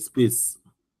where there is space.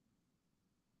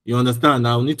 You understand?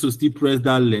 I'll need to still press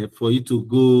that left for it to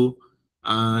go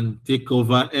and take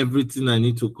over everything I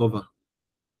need to cover.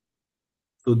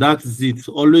 So that is it.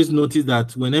 Always notice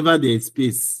that whenever there is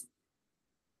space,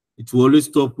 it will always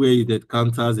stop where it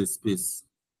encounters a space.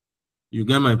 You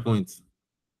get my point?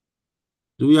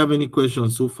 Do we have any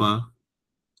questions so far?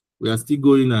 We are still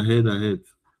going ahead.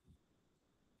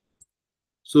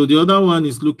 So the other one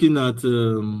is looking at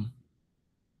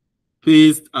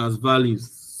paste as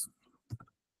values.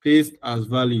 Paste as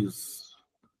values.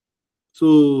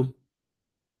 So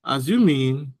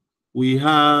assuming we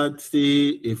had,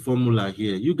 say, a formula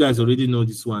here. You guys already know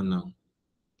this one now.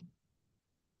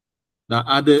 That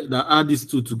add these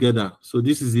two together. So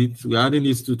this is it. We're adding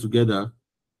these two together.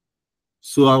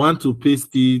 So I want to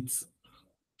paste it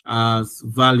as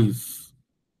values.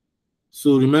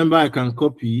 So remember, I can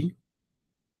copy,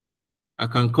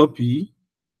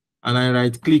 and I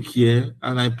right click here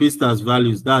and I paste as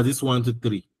values. That's this 1, 2,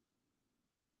 3.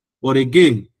 But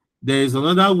again, there is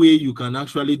another way you can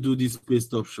actually do these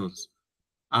paste options,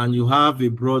 and you have a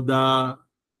broader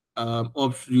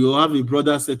you have a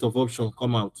broader set of options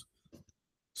come out.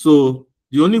 So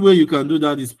the only way you can do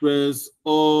that is press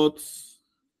Alt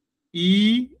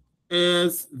ESV,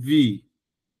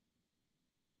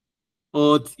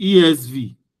 Alt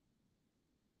ESV,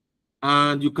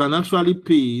 and you can actually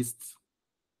paste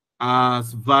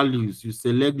as values. You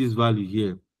select this value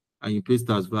here and you paste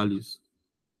as values.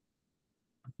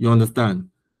 You understand?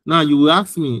 Now you will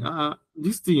ask me,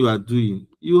 this thing you are doing,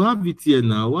 you have it here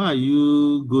now. Why are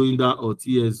you going that Alt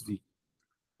ESV?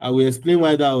 I will explain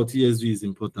why that Alt ESV is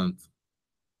important.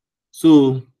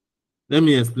 So let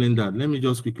me explain that. Let me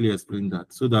just quickly explain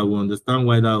that so that we understand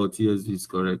why that Alt ESV is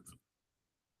correct.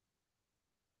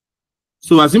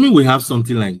 So assuming we have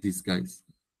something like this, guys,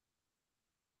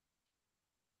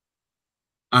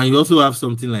 and you also have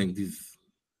something like this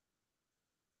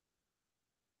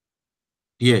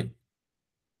here,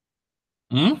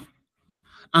 and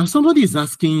somebody is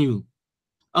asking you,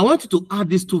 I want you to add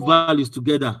these two values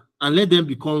together and let them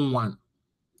become one.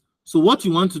 So what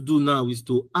you want to do now is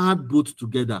to add both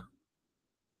together.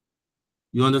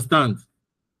 You understand?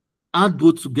 Add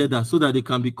both together so that they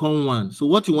can become one. So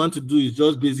what you want to do is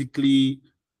just basically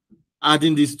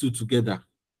adding these two together.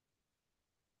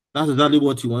 That's exactly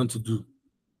what you want to do.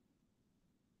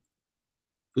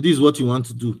 So this is what you want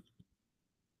to do.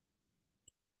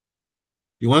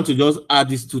 You want to just add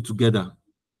these two together.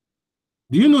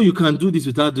 Do you know you can do this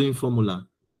without doing formula?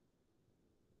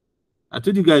 I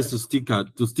told you guys to stick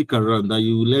around, that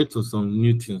you will learn some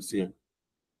new things here.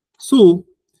 So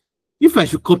if I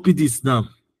should copy this now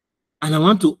and I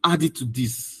want to add it to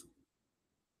this,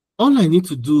 all I need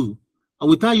to do, and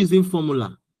without using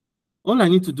formula, all I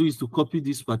need to do is to copy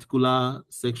this particular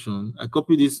section. I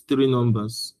copy these 3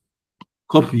 numbers,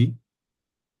 copy,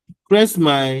 press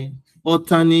my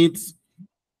alternate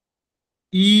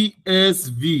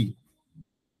ESV.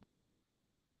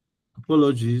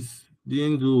 Apologies.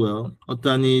 Didn't do well.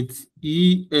 Alternate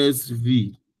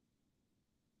ESV.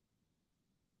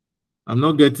 I'm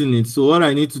not getting it. So what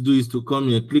I need to do is to come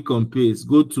here, click on paste,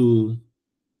 go to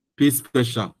paste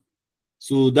special.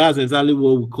 So that's exactly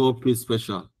what we call paste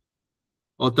special.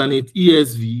 Alternate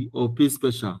ESV or paste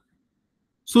special.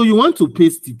 So you want to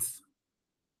paste it.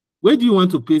 Where do you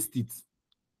want to paste it?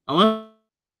 I want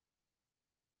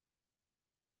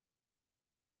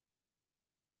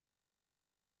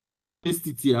to paste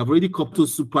it here. I've already copied to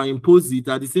superimpose it.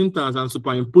 At the same time as I'm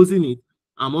superimposing it,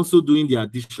 I'm also doing the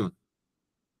addition.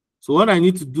 So what I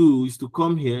need to do is to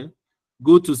come here,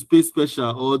 go to space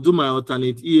special or do my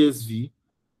alternate ESV,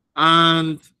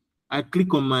 and I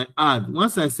click on my add.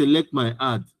 Once I select my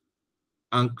add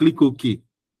and click OK,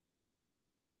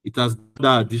 it has done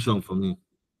that addition for me.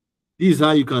 This is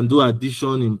how you can do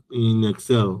addition in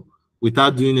Excel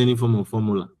without doing any form of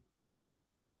formula.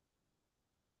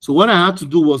 So what I had to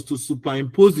do was to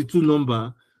superimpose the two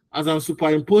numbers. As I'm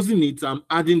superimposing it, I'm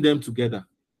adding them together.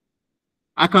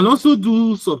 I can also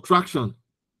do subtraction.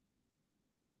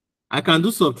 I can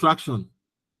do subtraction.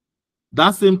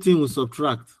 That same thing will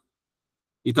subtract.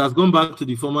 It has gone back to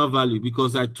the former value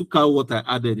because I took out what I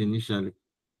added initially.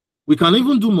 We can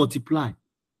even do multiply.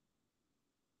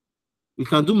 We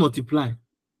can do multiply.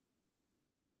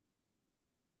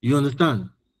 You understand?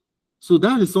 So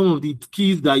that is some of the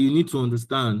keys that you need to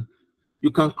understand.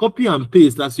 You can copy and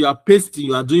paste. As you are pasting,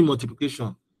 you are doing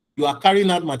multiplication. You are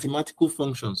carrying out mathematical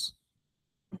functions.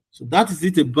 So that is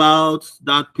it about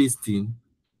that pasting.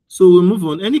 So we'll move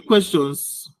on. Any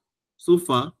questions so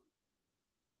far?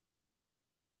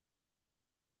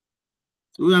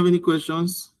 Do we have any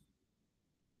questions?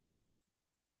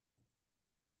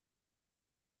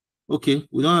 Okay,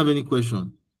 we don't have any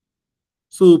question.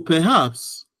 So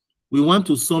perhaps we want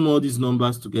to sum all these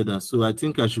numbers together. So I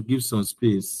think I should give some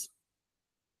space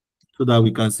so that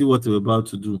we can see what we're about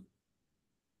to do.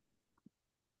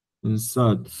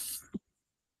 Insert.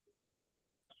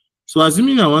 So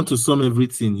assuming I want to sum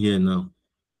everything here now,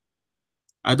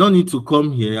 I don't need to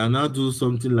come here and now do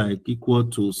something like equal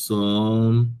to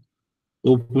sum,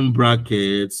 open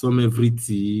bracket, sum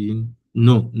everything.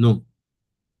 No.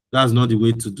 That's not the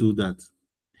way to do that.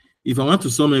 If I want to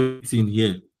sum everything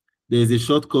here, there is a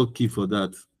shortcut key for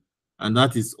that, and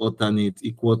that is alternate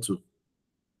equal to.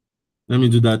 Let me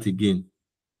do that again.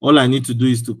 All I need to do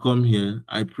is to come here.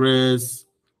 I press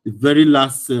the very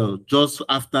last cell just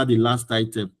after the last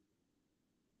item.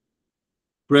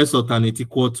 Press alternate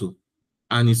equal to,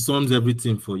 and it sums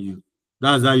everything for you.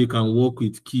 That's how you can work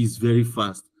with keys very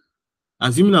fast.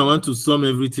 Assuming I want to sum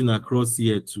everything across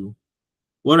here too,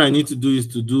 what I need to do is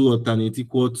to do alternate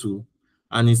equal to,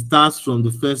 and it starts from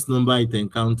the first number it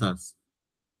encounters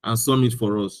and sum it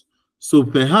for us. So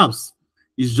perhaps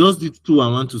it's just these two I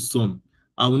want to sum.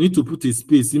 I will need to put a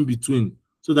space in between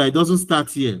so that it doesn't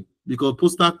start here, because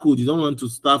postal code, you don't want to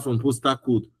start from postal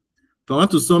code. If I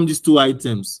want to sum these two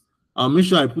items, I'll make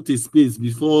sure I put a space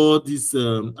before this,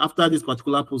 after this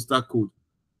particular postal code.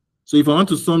 So if I want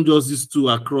to sum just these two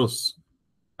across,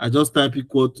 I just type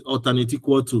alternate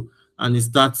equal to, and it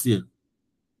starts here.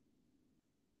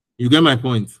 You get my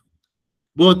point?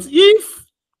 But if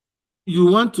you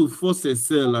want to force a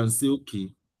cell and say,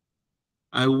 okay,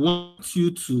 I want a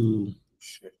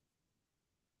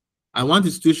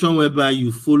situation whereby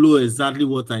you follow exactly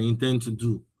what I intend to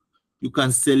do. You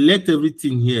can select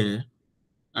everything here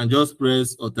and just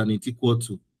press alternate equal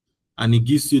to, and it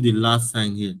gives you the last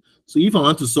sign here. So if I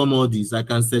want to sum all these, I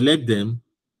can select them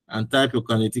and type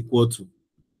alternate equal to.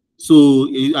 So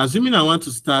assuming I want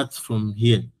to start from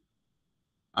here,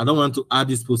 I don't want to add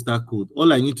this postal code.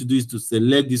 All I need to do is to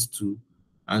select these two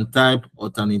and type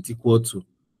alternate equal to,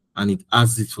 and it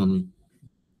adds it for me.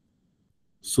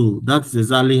 So that's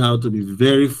exactly how to be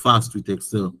very fast with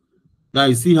Excel. Now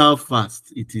you see how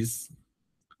fast it is.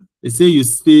 They say you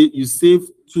save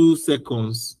 2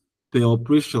 seconds per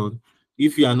operation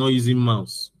if you are not using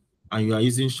mouse and you are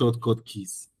using shortcut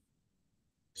keys.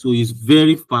 So it's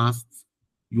very fast.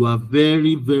 You are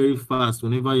very, very fast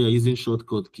whenever you are using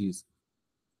shortcut keys.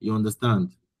 You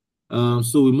understand?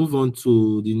 So we move on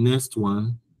to the next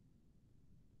one.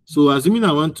 So assuming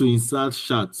I want to insert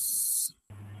charts,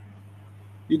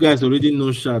 you guys already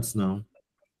know charts now.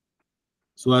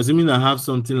 So assuming I have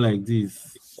something like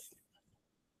this,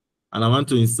 and I want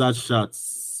to insert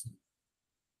charts.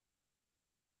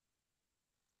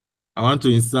 I want to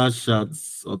insert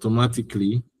charts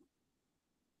automatically.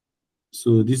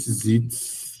 So this is it.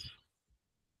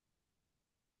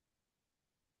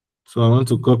 So I want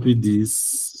to copy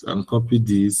this and copy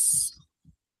this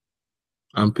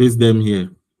and paste them here.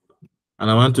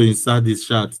 And I want to insert this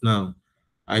chart now.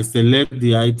 I select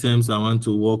the items I want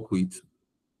to work with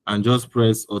and just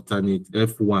press alternate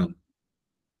F1.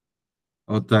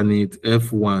 Alternate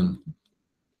F1.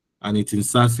 And it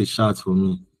inserts a chart for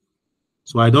me.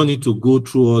 So I don't need to go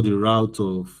through all the route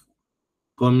of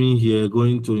coming here,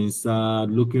 going to insert,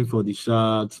 looking for the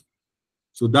chart.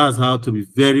 So that's how to be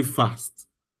very fast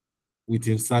with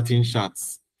inserting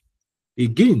charts.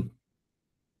 Again,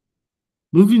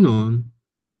 moving on,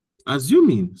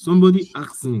 assuming somebody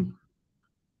asks me,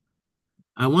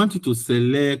 I want you to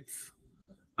select,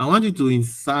 I want you to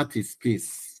insert a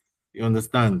space. You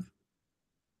understand?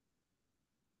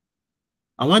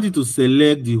 I want you to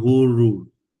select the whole row.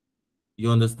 You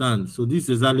understand? So this is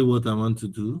exactly what I want to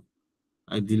do.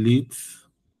 I delete.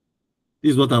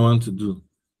 This is what I want to do.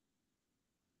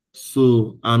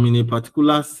 So I'm in a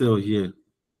particular cell here.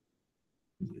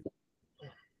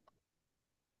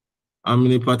 I'm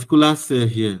in a particular cell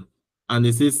here, and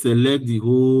they say select the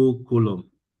whole column.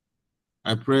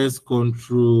 I press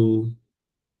Control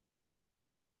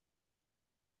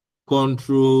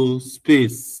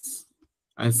space.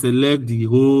 I select the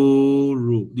whole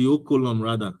row, the whole column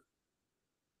rather.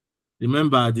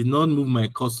 Remember, I did not move my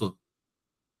cursor.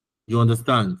 You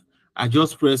understand? I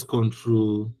just press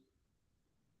Control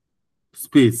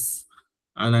space,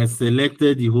 and I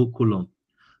selected the whole column.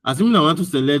 Assuming I want to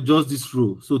select just this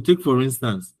row. So take, for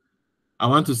instance, I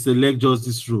want to select just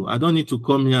this row. I don't need to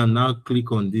come here and now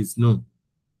click on this. No.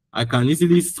 I can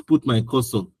easily put my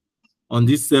cursor on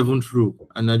this 7th row,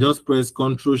 and I just press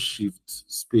Control Shift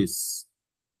space.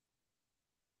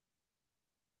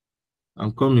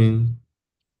 I'm coming.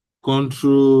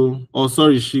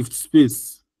 Shift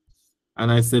space, and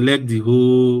I select the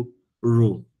whole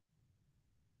row.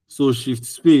 So Shift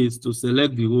space to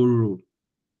select the whole row.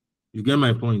 You get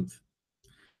my point?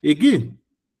 Again,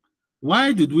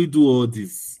 why did we do all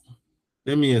this?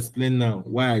 Let me explain now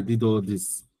why I did all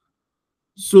this.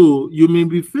 So you may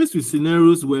be faced with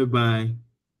scenarios whereby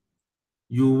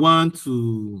you want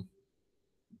to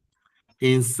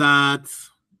insert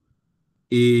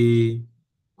a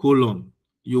column.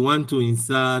 You want to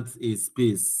insert a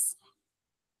space.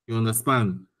 You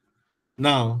understand?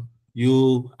 Now,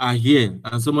 you are here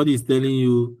and somebody is telling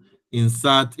you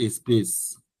insert a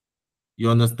space. You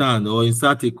understand? Or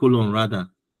insert a column rather.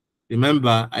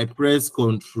 Remember, I press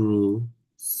Control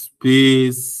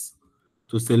space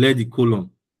to select the column.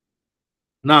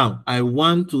 Now, I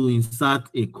want to insert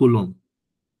a column.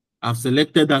 I've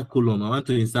selected that column. I want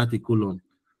to insert a column.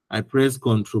 I press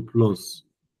Control plus.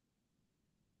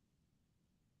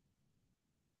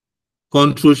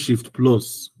 Control Shift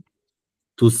plus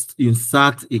to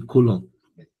insert a column.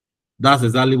 That's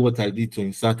exactly what I did to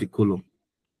insert a column.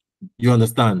 You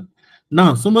understand?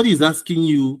 Now, somebody is asking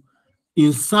you,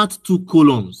 insert 2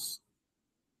 columns.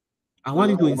 I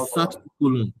want you to insert 2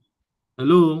 columns.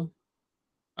 Hello?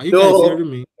 Are you guys hearing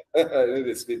me?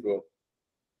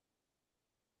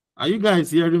 Are you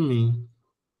guys hearing me?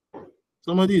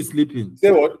 Somebody is sleeping.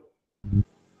 Say what?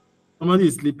 Somebody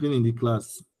is sleeping in the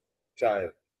class.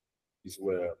 Child is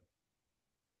well.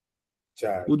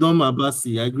 Child. Udom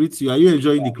Abasi, I greet you. Are you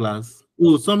enjoying the class?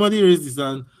 Oh, somebody raised his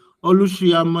hand.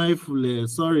 Olushia Maifule.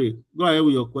 Sorry. Go ahead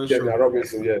with your question. Yeah,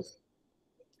 Robinson, yes.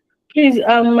 Please,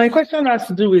 my question has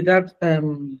to do with that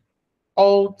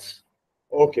alt.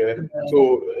 Okay.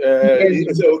 So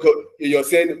you're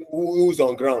saying who's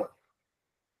on ground?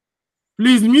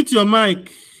 Please mute your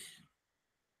mic.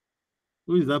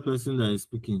 Who is that person that is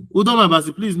speaking? Udom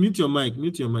Abasi, please mute your mic.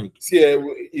 Mute your mic. See,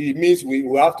 it means we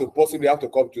have to possibly have to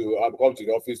come to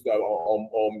the office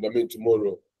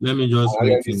tomorrow. Let me just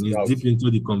wait him. He's deep into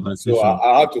the conversation. So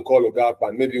I have to call Ogap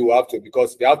and maybe we'll have to,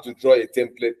 because they have to draw a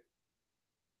template.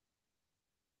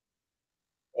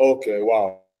 Okay,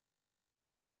 wow.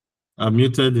 I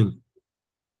muted him.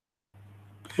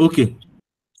 Okay.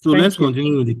 So let's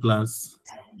continue with the class.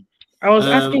 I was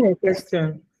asking a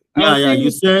question. Yeah,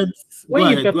 you said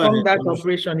when you performed that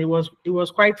operation, it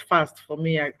was quite fast for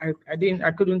me. I didn't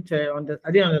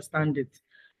understand it.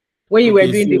 When you were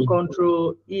doing the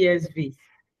Control ESV.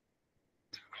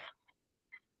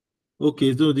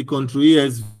 Okay, so the Control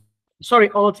ESV. Sorry,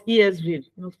 Alt ESV,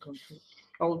 not Control.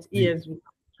 Alt ESV.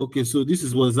 Okay, so this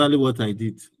is exactly what I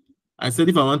did. I said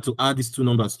if I want to add these 2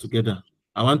 numbers together,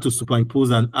 I want to superimpose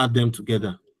and add them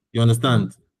together. You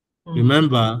understand?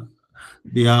 Remember,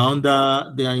 they are in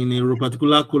a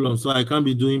particular column, so I can't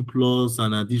be doing plus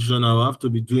and addition. I have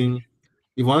to be doing,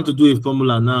 if I want to do a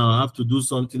formula now, I have to do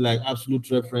something like absolute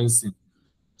referencing.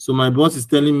 So my boss is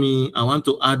telling me I want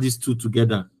to add these 2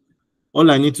 together. All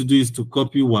I need to do is to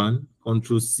copy one,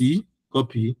 Control C,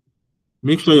 copy.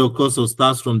 Make sure your cursor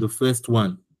starts from the first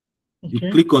one.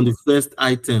 You click on the first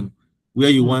item where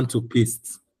you want to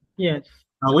paste. Yes.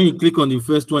 And when you click on the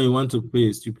first one you want to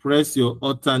paste, you press your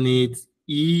alternate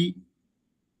EXV.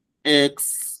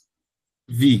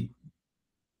 Okay,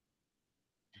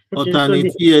 so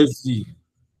Alternate ESV.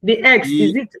 the X,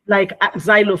 is it like a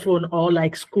xylophone or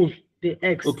like school? The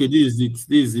X. Okay, this is it. This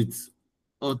is it.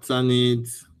 Alternate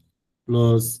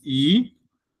plus E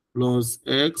plus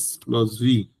X plus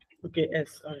V. Okay,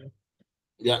 S. All right.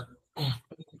 Yeah.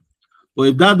 But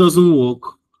if that doesn't work,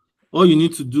 all you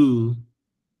need to do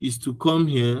is to come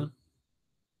here,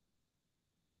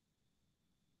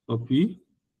 copy,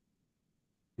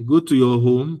 you go to your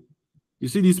home. You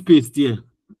see this paste here,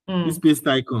 this paste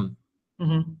icon.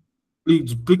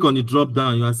 Click on the drop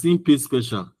down. You are seeing paste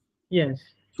special. Yes.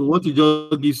 So what it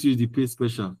just gives you is the paste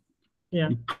special. Yeah.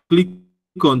 You click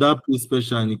on that paste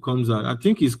special and it comes out. I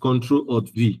think it's Control Alt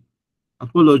V.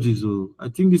 Apologies, oh. I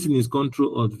think this thing is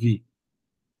Control Alt V.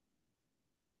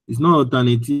 It's not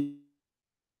alternative.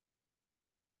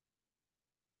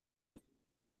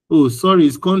 Oh, sorry,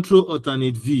 it's Control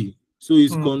Alternate V. So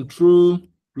it's Control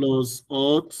plus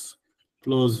Alt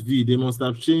plus V. They must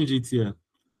have changed it here.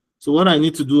 So what I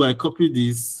need to do, I copy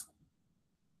this,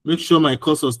 make sure my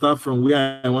cursor starts from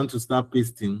where I want to start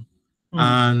pasting,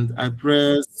 and I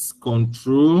press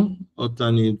Control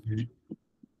Alternate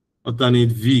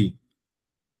V,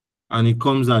 and it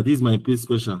comes out. This is my paste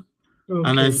special. Okay.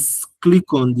 And I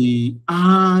click on the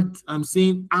add. I'm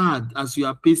saying add as you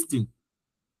are pasting.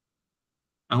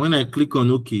 And when I click on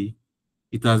OK,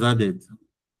 it has added.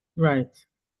 Right.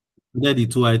 Get the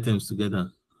two items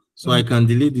together. So I can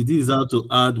delete it. This is how to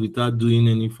add without doing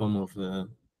any form of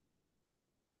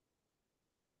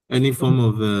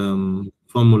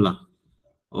formula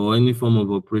or any form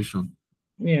of operation.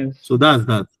 Yes. So that's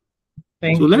that.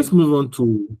 Thank you. Let's move on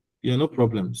to, no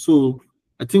problem. So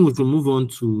I think we can move on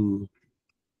to,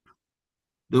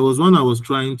 there was one I was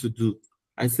trying to do.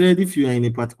 I said if you are in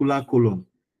a particular column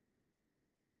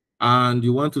and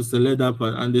you want to select that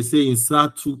part and they say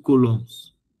insert 2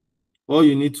 columns, all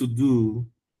you need to do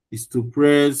is to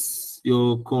press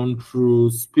your Control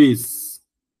space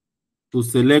to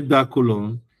select that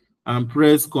column and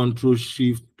press Control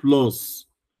Shift plus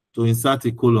to insert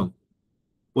a column.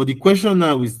 But the question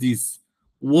now is this: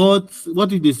 what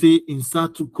did they say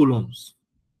insert 2 columns?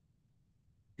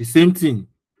 The same thing,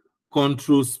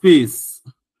 Control space.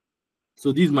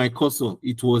 So this is my cursor.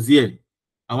 It was here.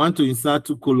 I want to insert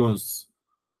 2 columns.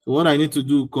 So what I need to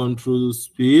do, Control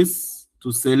space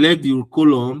to select the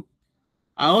column.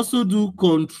 I also do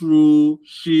Control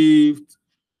Shift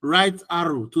right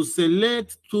arrow to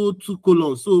select two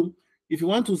columns. So if you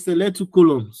want to select 2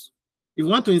 columns, if you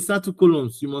want to insert 2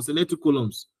 columns, you must select 2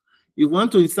 columns. If you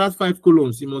want to insert 5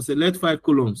 columns, you must select 5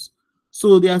 columns.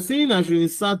 So they are saying I should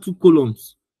insert 2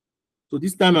 columns. So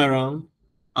this time around,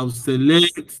 I'll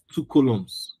select 2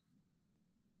 columns.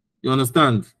 You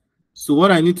understand? So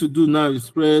what I need to do now is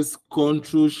press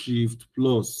Control Shift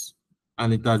plus,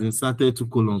 and it has inserted 2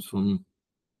 columns for me.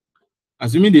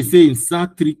 Assuming they say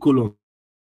insert 3 columns.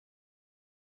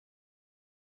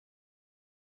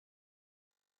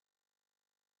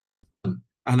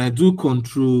 And I do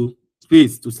Control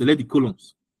space to select the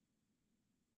columns.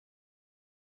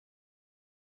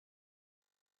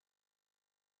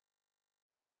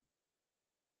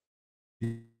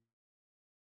 The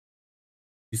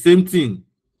same thing,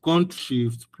 Control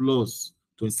Shift plus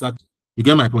to insert. You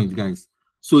get my point, guys.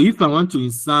 So if I want to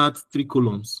insert 3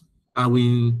 columns, I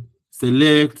will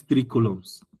select 3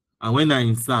 columns. And when I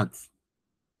insert,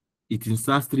 it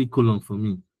inserts 3 columns for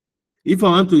me. If I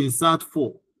want to insert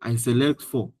 4, I select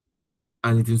 4,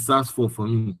 and it inserts 4 for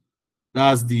me.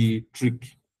 That's the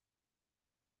trick.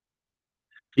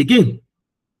 Again,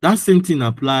 that same thing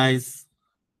applies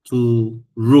to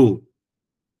row.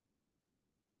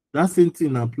 That same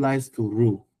thing applies to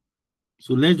row.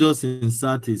 So let's just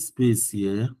insert a space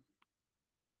here.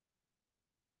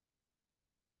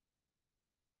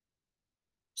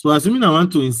 So assuming I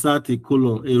want to insert a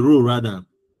column, a row rather,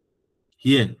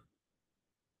 here.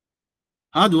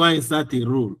 How do I insert a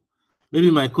row?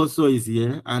 Maybe my cursor is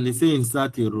here and they say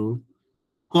insert a row.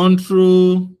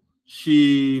 Control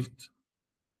Shift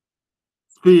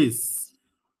space.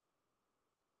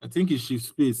 I think it's Shift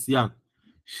space, yeah.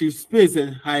 Shift space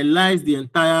and highlights the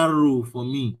entire row for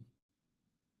me.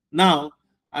 Now,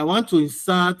 I want to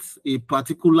insert a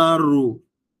particular row.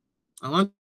 I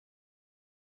want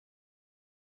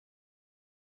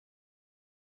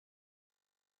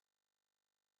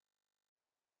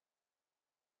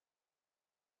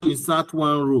to insert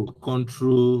one row,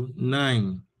 Control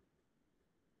 9.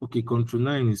 Okay, Control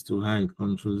 9 is to hide,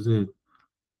 Control Z.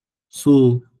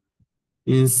 So,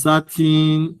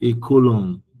 inserting a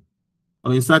column,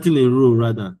 or inserting a row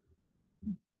rather.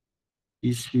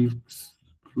 E shift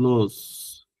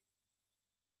plus.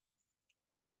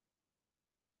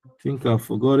 I think I've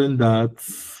forgotten that.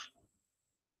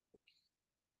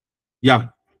 Yeah,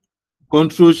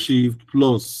 Control Shift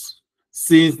plus.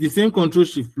 Since the same Control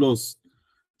Shift plus,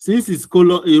 since it's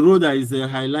color a row that is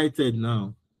highlighted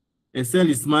now, Excel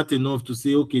is smart enough to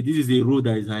say, okay, this is a row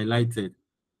that is highlighted.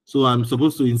 So I'm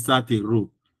supposed to insert a row.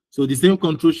 So the same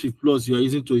Control Shift plus you are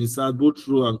using to insert both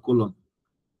row and column.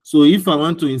 So if I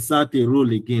want to insert a row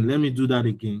again, let me do that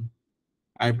again.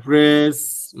 I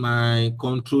press my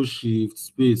Control Shift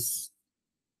space.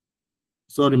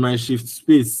 Sorry, my Shift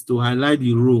space to highlight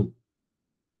the row.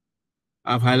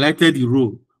 I've highlighted the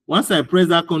row. Once I press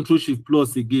that Control Shift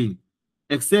plus again,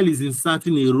 Excel is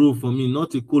inserting a row for me,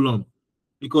 not a column,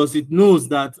 because it knows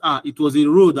that it was a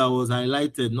row that was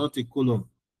highlighted, not a column.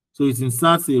 So it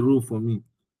inserts a row for me.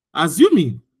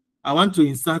 Assuming I want to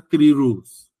insert 3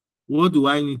 rows, what do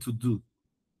I need to do?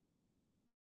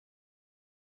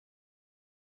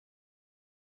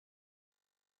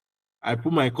 I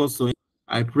put my cursor in,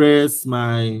 I press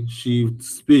my Shift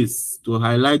space to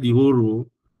highlight the whole row.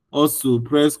 Also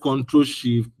press Control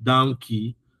Shift down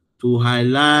key to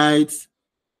highlight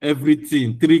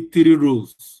everything, three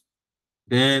rows.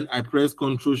 Then I press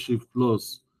Control Shift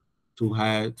plus to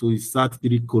insert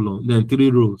 3 columns, then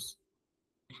 3 rows.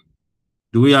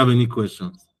 Do we have any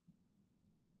questions?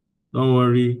 Don't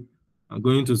worry, I'm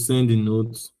going to send the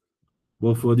notes.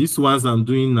 But for these ones I'm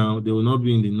doing now, they will not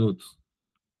be in the notes.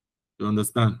 You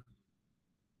understand?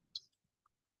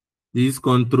 This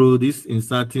control, this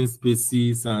inserting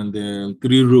spaces and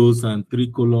 3 rows and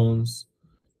 3 columns.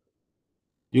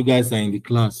 You guys are in the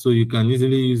class, so you can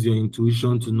easily use your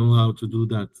intuition to know how to do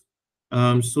that.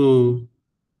 So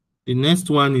the next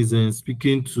one is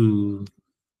speaking to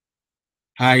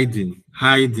hiding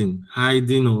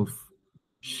of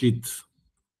sheet.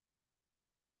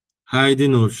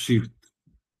 Hiding of shift.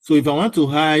 So if I want to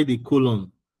hide the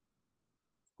column,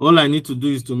 all I need to do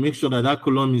is to make sure that that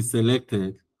column is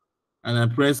selected, and I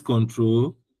press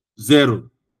Control 0.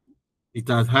 It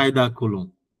has hide that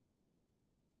column.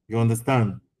 You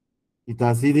understand? It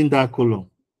has hidden that column.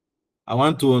 I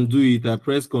want to undo it, I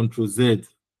press Control Z.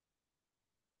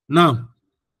 Now,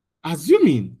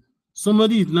 assuming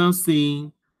somebody is now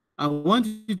saying, I want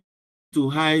you to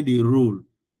hide a row.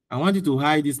 I want you to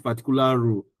hide this particular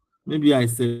row. Maybe I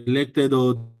selected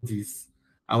all this.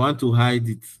 I want to hide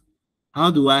it. How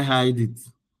do I hide it?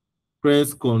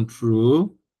 Press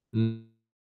Control.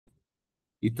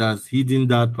 It has hidden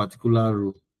that particular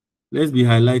row. Let's be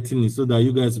highlighting it so that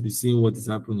you guys will be seeing what is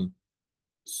happening.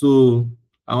 So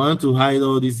I want to hide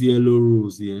all these yellow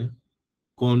rows here.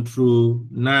 Control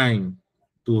 9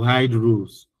 to hide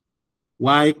rows.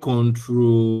 Y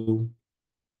Control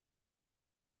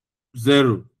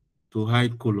 0 to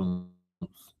hide columns.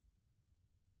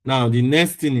 Now the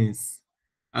next thing is,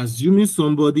 assuming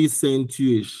somebody sent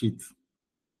you a sheet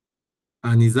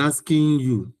and is asking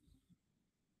you,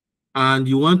 and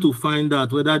you want to find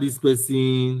out whether this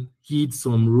person hid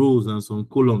some rows and some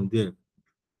columns there,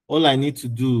 all I need to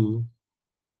do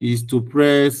is to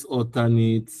press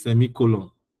alternate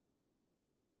semicolon.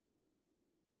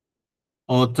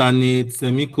 Alternate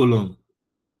semicolon.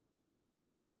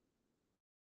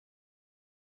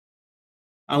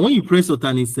 And when you press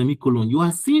alternate semicolon, you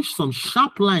are seeing some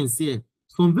sharp lines here,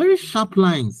 some very sharp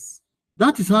lines.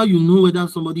 That is how you know whether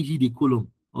somebody hid a column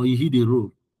or you hid a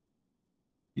row.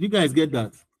 Did you guys get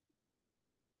that?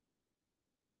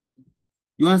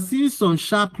 You are seeing some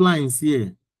sharp lines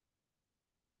here.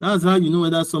 That's how you know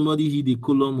whether somebody hid a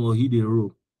column or hid a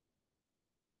row.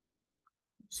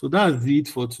 So that's it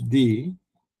for today.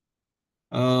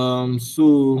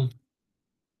 So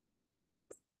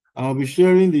I'll be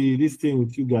sharing this thing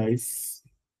with you guys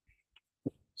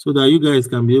so that you guys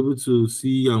can be able to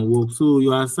see and work. So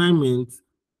your assignment,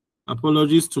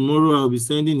 apologies, tomorrow I'll be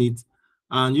sending it,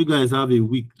 and you guys have a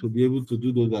week to be able to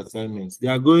do those assignments. They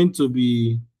are going to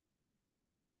be,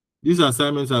 these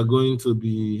assignments are going to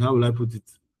be, how will I put it?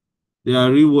 They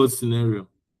are real world scenario.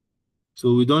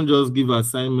 So we don't just give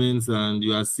assignments and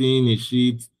you are seeing a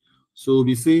sheet. So we'll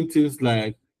be saying things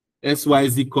like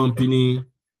XYZ company,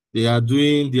 they are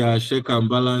doing their check and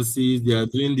balances, they are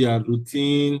doing their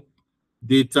routine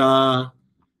data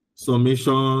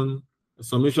summation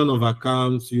of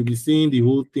accounts. You'll be seeing the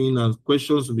whole thing and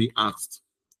questions will be asked.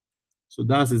 So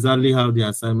that's exactly how the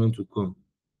assignment will come.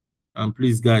 And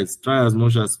please, guys, try as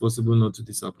much as possible not to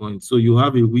disappoint. So you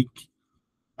have a week,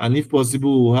 and if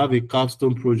possible, we'll have a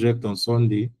capstone project on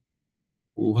Sunday.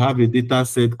 We'll have a data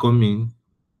set coming,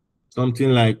 something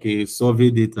like a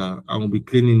survey data, and we'll be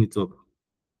cleaning it up.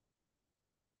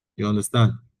 You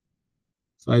understand?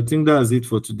 So I think that's it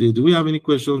for today. Do we have any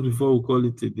questions before we call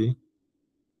it a day?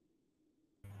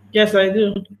 Yes, I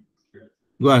do.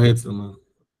 Go ahead, Sama.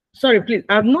 Sorry, please.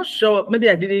 I'm not sure. Maybe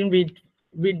I didn't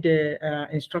read the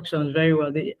instructions very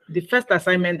well. The first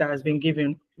assignment that has been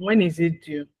given, when is it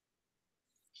due?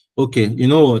 Okay, you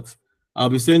know what? I'll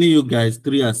be sending you guys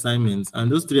 3 assignments,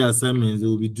 and those 3 assignments they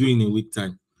will be due in a week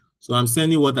time. So I'm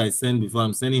sending what I sent before.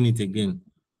 I'm sending it again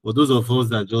for those of us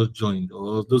that just joined,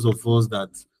 or those of us that.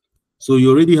 So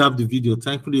you already have the video.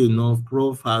 Thankfully enough,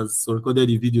 Prof has recorded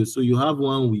the video, so you have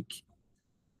 1 week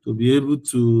to be able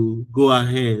to go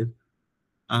ahead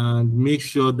and make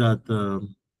sure that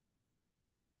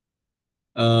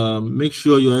make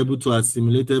sure you're able to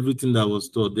assimilate everything that was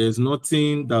taught. There's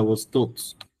nothing that was taught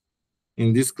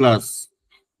in this class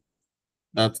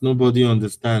that nobody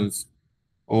understands,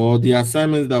 or the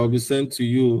assignments that will be sent to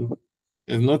you,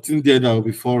 there's nothing there that will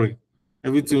be foreign.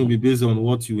 Everything will be based on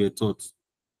what you were taught.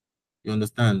 You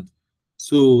understand?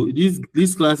 So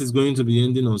this class is going to be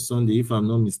ending on Sunday, if I'm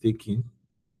not mistaken.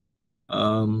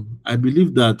 I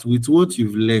believe that with what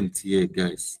you've learned here,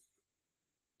 guys,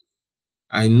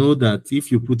 I know that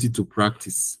if you put it to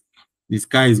practice, the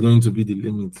sky is going to be the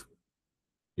limit.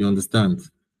 You understand?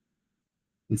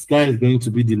 The sky is going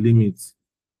to be the limit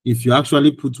if you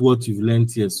actually put what you've learned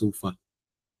here so far.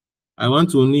 I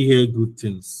want to only hear good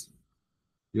things.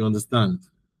 You understand?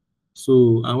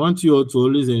 So I want you all to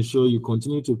always ensure you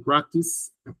continue to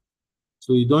practice.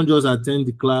 So you don't just attend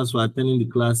the class for attending the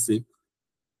class sake.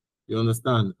 You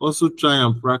understand? Also try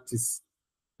and practice,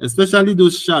 especially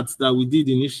those shots that we did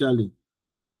initially.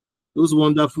 Those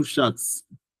wonderful shots.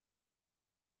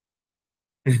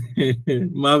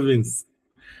 Marvins.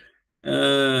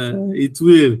 It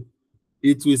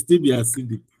will still be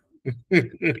acidic.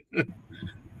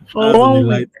 For 1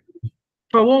 week.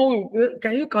 For 1 week,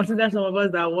 can you consider some of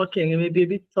us that are working? It may be a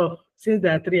bit tough since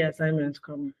there are 3 assignments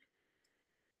coming.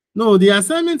 No, the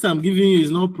assignments I'm giving you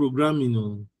is not programming.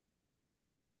 No.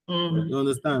 You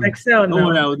understand? Excel. Don't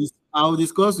worry, I'll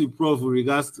discuss with Prof with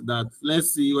regards to that.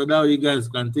 Let's see whether you guys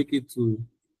can take it to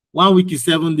 1 week is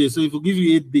 7 days. So if we give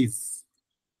you 8 days.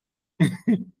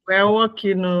 We're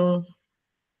working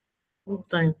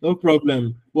time. No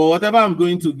problem. But whatever I'm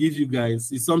going to give you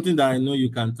guys is something that I know you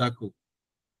can tackle.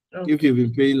 Okay. If you've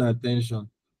been paying attention.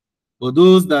 For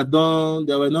those that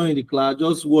were not in the class,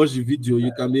 just watch the video.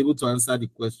 You can be able to answer the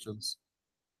questions.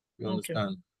 You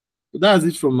understand? So that's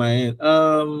it from my end.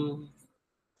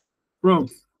 Prof,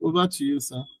 over to you,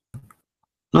 sir.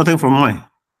 Nothing from mine.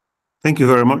 Thank you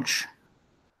very much.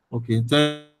 Okay,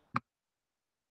 thank